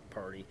something, a work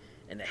party,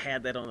 and they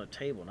had that on the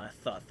table, and I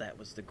thought that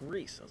was the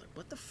grease. I was like,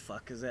 what the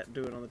fuck is that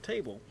doing on the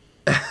table?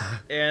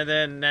 And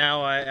then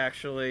now I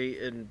actually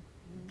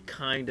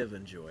kind of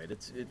enjoy it.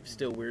 It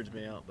still weirds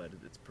me out, but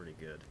it's pretty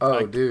good.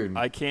 Oh, dude.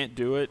 I can't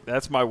do it.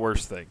 That's my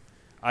worst thing.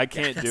 I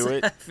can't do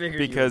it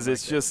because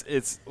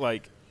it's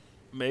like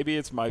maybe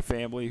it's my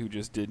family who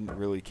just didn't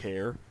really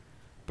care,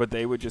 but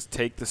they would just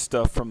take the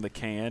stuff from the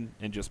can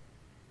and just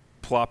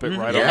plop it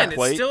right on the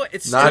plate.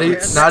 It's not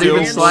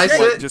even slice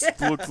it? Just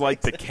looks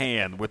like the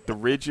can with the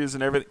ridges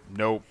and everything.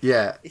 Nope.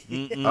 Yeah.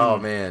 Oh,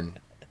 man.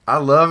 I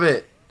love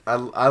it. I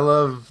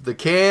love the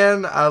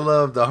can. I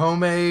love the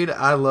homemade.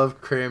 I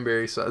love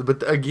cranberry sauce.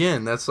 But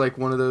again, that's like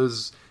one of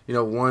those,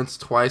 once,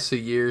 twice a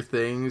year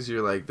things.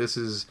 You're like,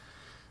 it's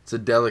a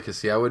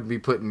delicacy. I wouldn't be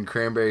putting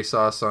cranberry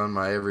sauce on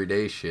my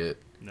everyday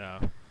shit. No.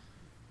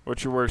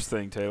 What's your worst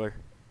thing, Taylor?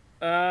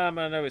 I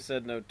know we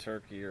said no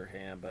turkey or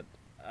ham, but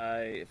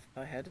if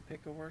I had to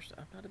pick a worst,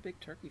 I'm not a big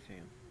turkey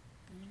fan.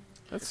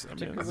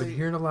 I've been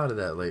hearing a lot of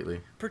that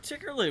lately.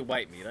 Particularly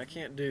white meat. I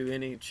can't do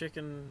any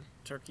chicken,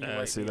 turkey,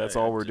 white See, meat. that's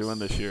all we're doing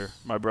this year.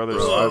 My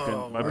brother's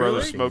smoking. My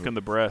brother's smoking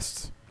the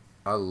breasts.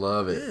 I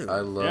love it. Ew. I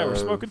love. Yeah, we're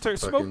smoking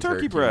smoked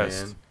turkey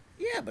breast. Man.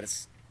 Yeah, but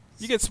it's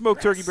You get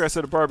smoked turkey breast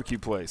at a barbecue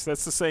place.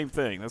 That's the same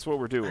thing. That's what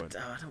we're doing.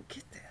 I don't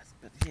get that,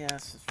 but yeah,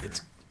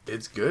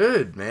 It's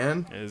good,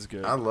 man. It is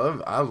good. I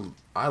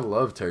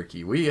love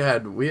turkey. We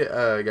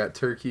got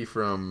turkey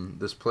from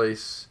this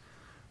place,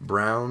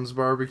 Brown's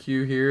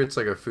Barbecue here. It's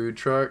like a food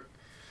truck.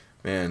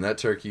 Man, that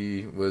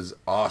turkey was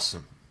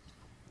awesome.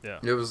 Yeah.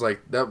 It was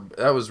like that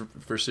was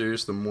for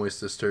serious the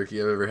moistest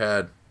turkey I've ever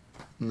had.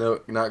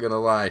 No, not gonna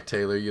lie,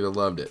 Taylor, you'd have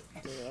loved it.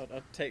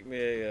 I'll take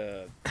me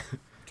a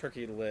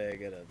turkey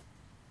leg at a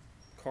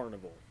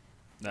carnival.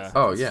 Nah,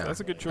 Oh yeah,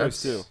 that's a good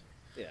choice too.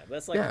 Yeah,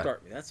 that's like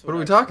start me. That's what are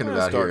we talking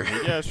Yeah, about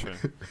here? Yeah, sure.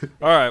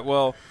 All right.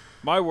 Well,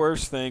 my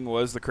worst thing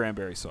was the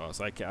cranberry sauce.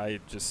 I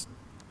can't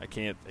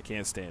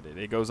stand it.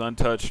 It goes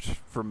untouched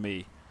from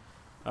me.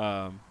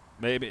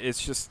 Maybe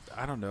it's just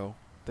I don't know.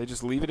 They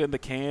just leave it in the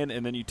can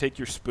and then you take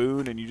your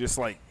spoon and you just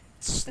like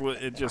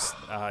it. Just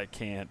I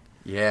can't.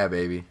 Yeah,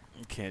 baby.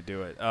 Can't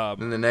do it.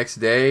 Then the next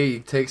day, you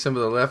take some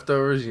of the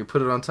leftovers and you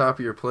put it on top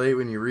of your plate.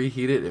 When you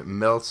reheat it, it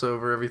melts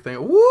over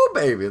everything. Woo,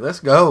 baby,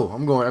 let's go.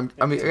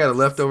 I got a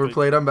leftover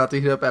plate I'm about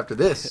to heat up after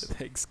this.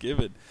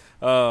 Thanksgiving.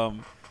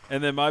 And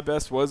then my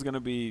best was going to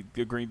be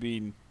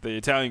the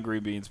Italian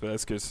green beans,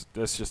 but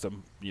that's just a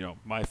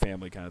my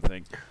family kind of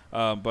thing.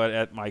 But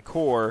at my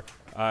core,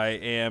 I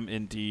am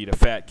indeed a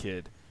fat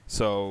kid.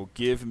 So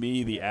give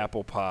me the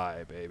apple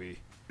pie, baby.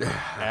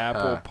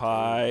 Apple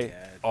pie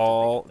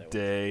all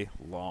day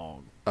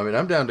long. I mean,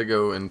 I'm down to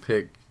go and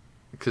pick,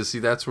 because see,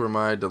 that's where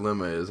my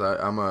dilemma is.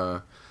 I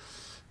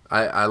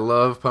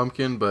love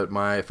pumpkin, but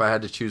if I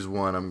had to choose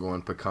one, I'm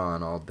going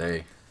pecan all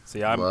day.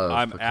 See, I'm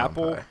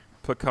apple, pie.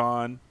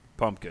 pecan,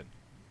 pumpkin.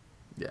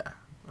 Yeah,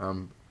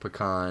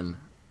 pecan,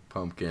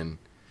 pumpkin,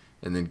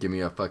 and then give me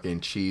a fucking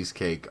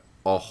cheesecake,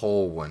 a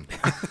whole one.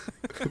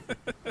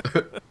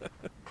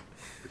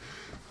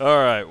 All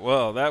right,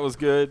 well, that was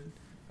good.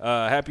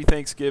 Happy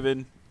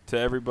Thanksgiving to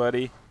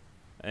everybody,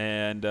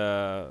 and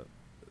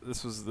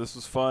this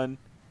was fun.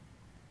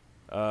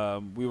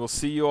 We will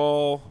see you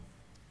all.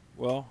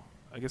 Well,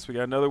 I guess we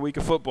got another week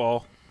of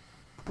football.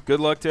 Good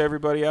luck to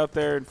everybody out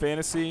there in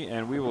fantasy,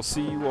 and we will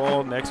see you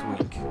all next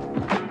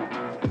week.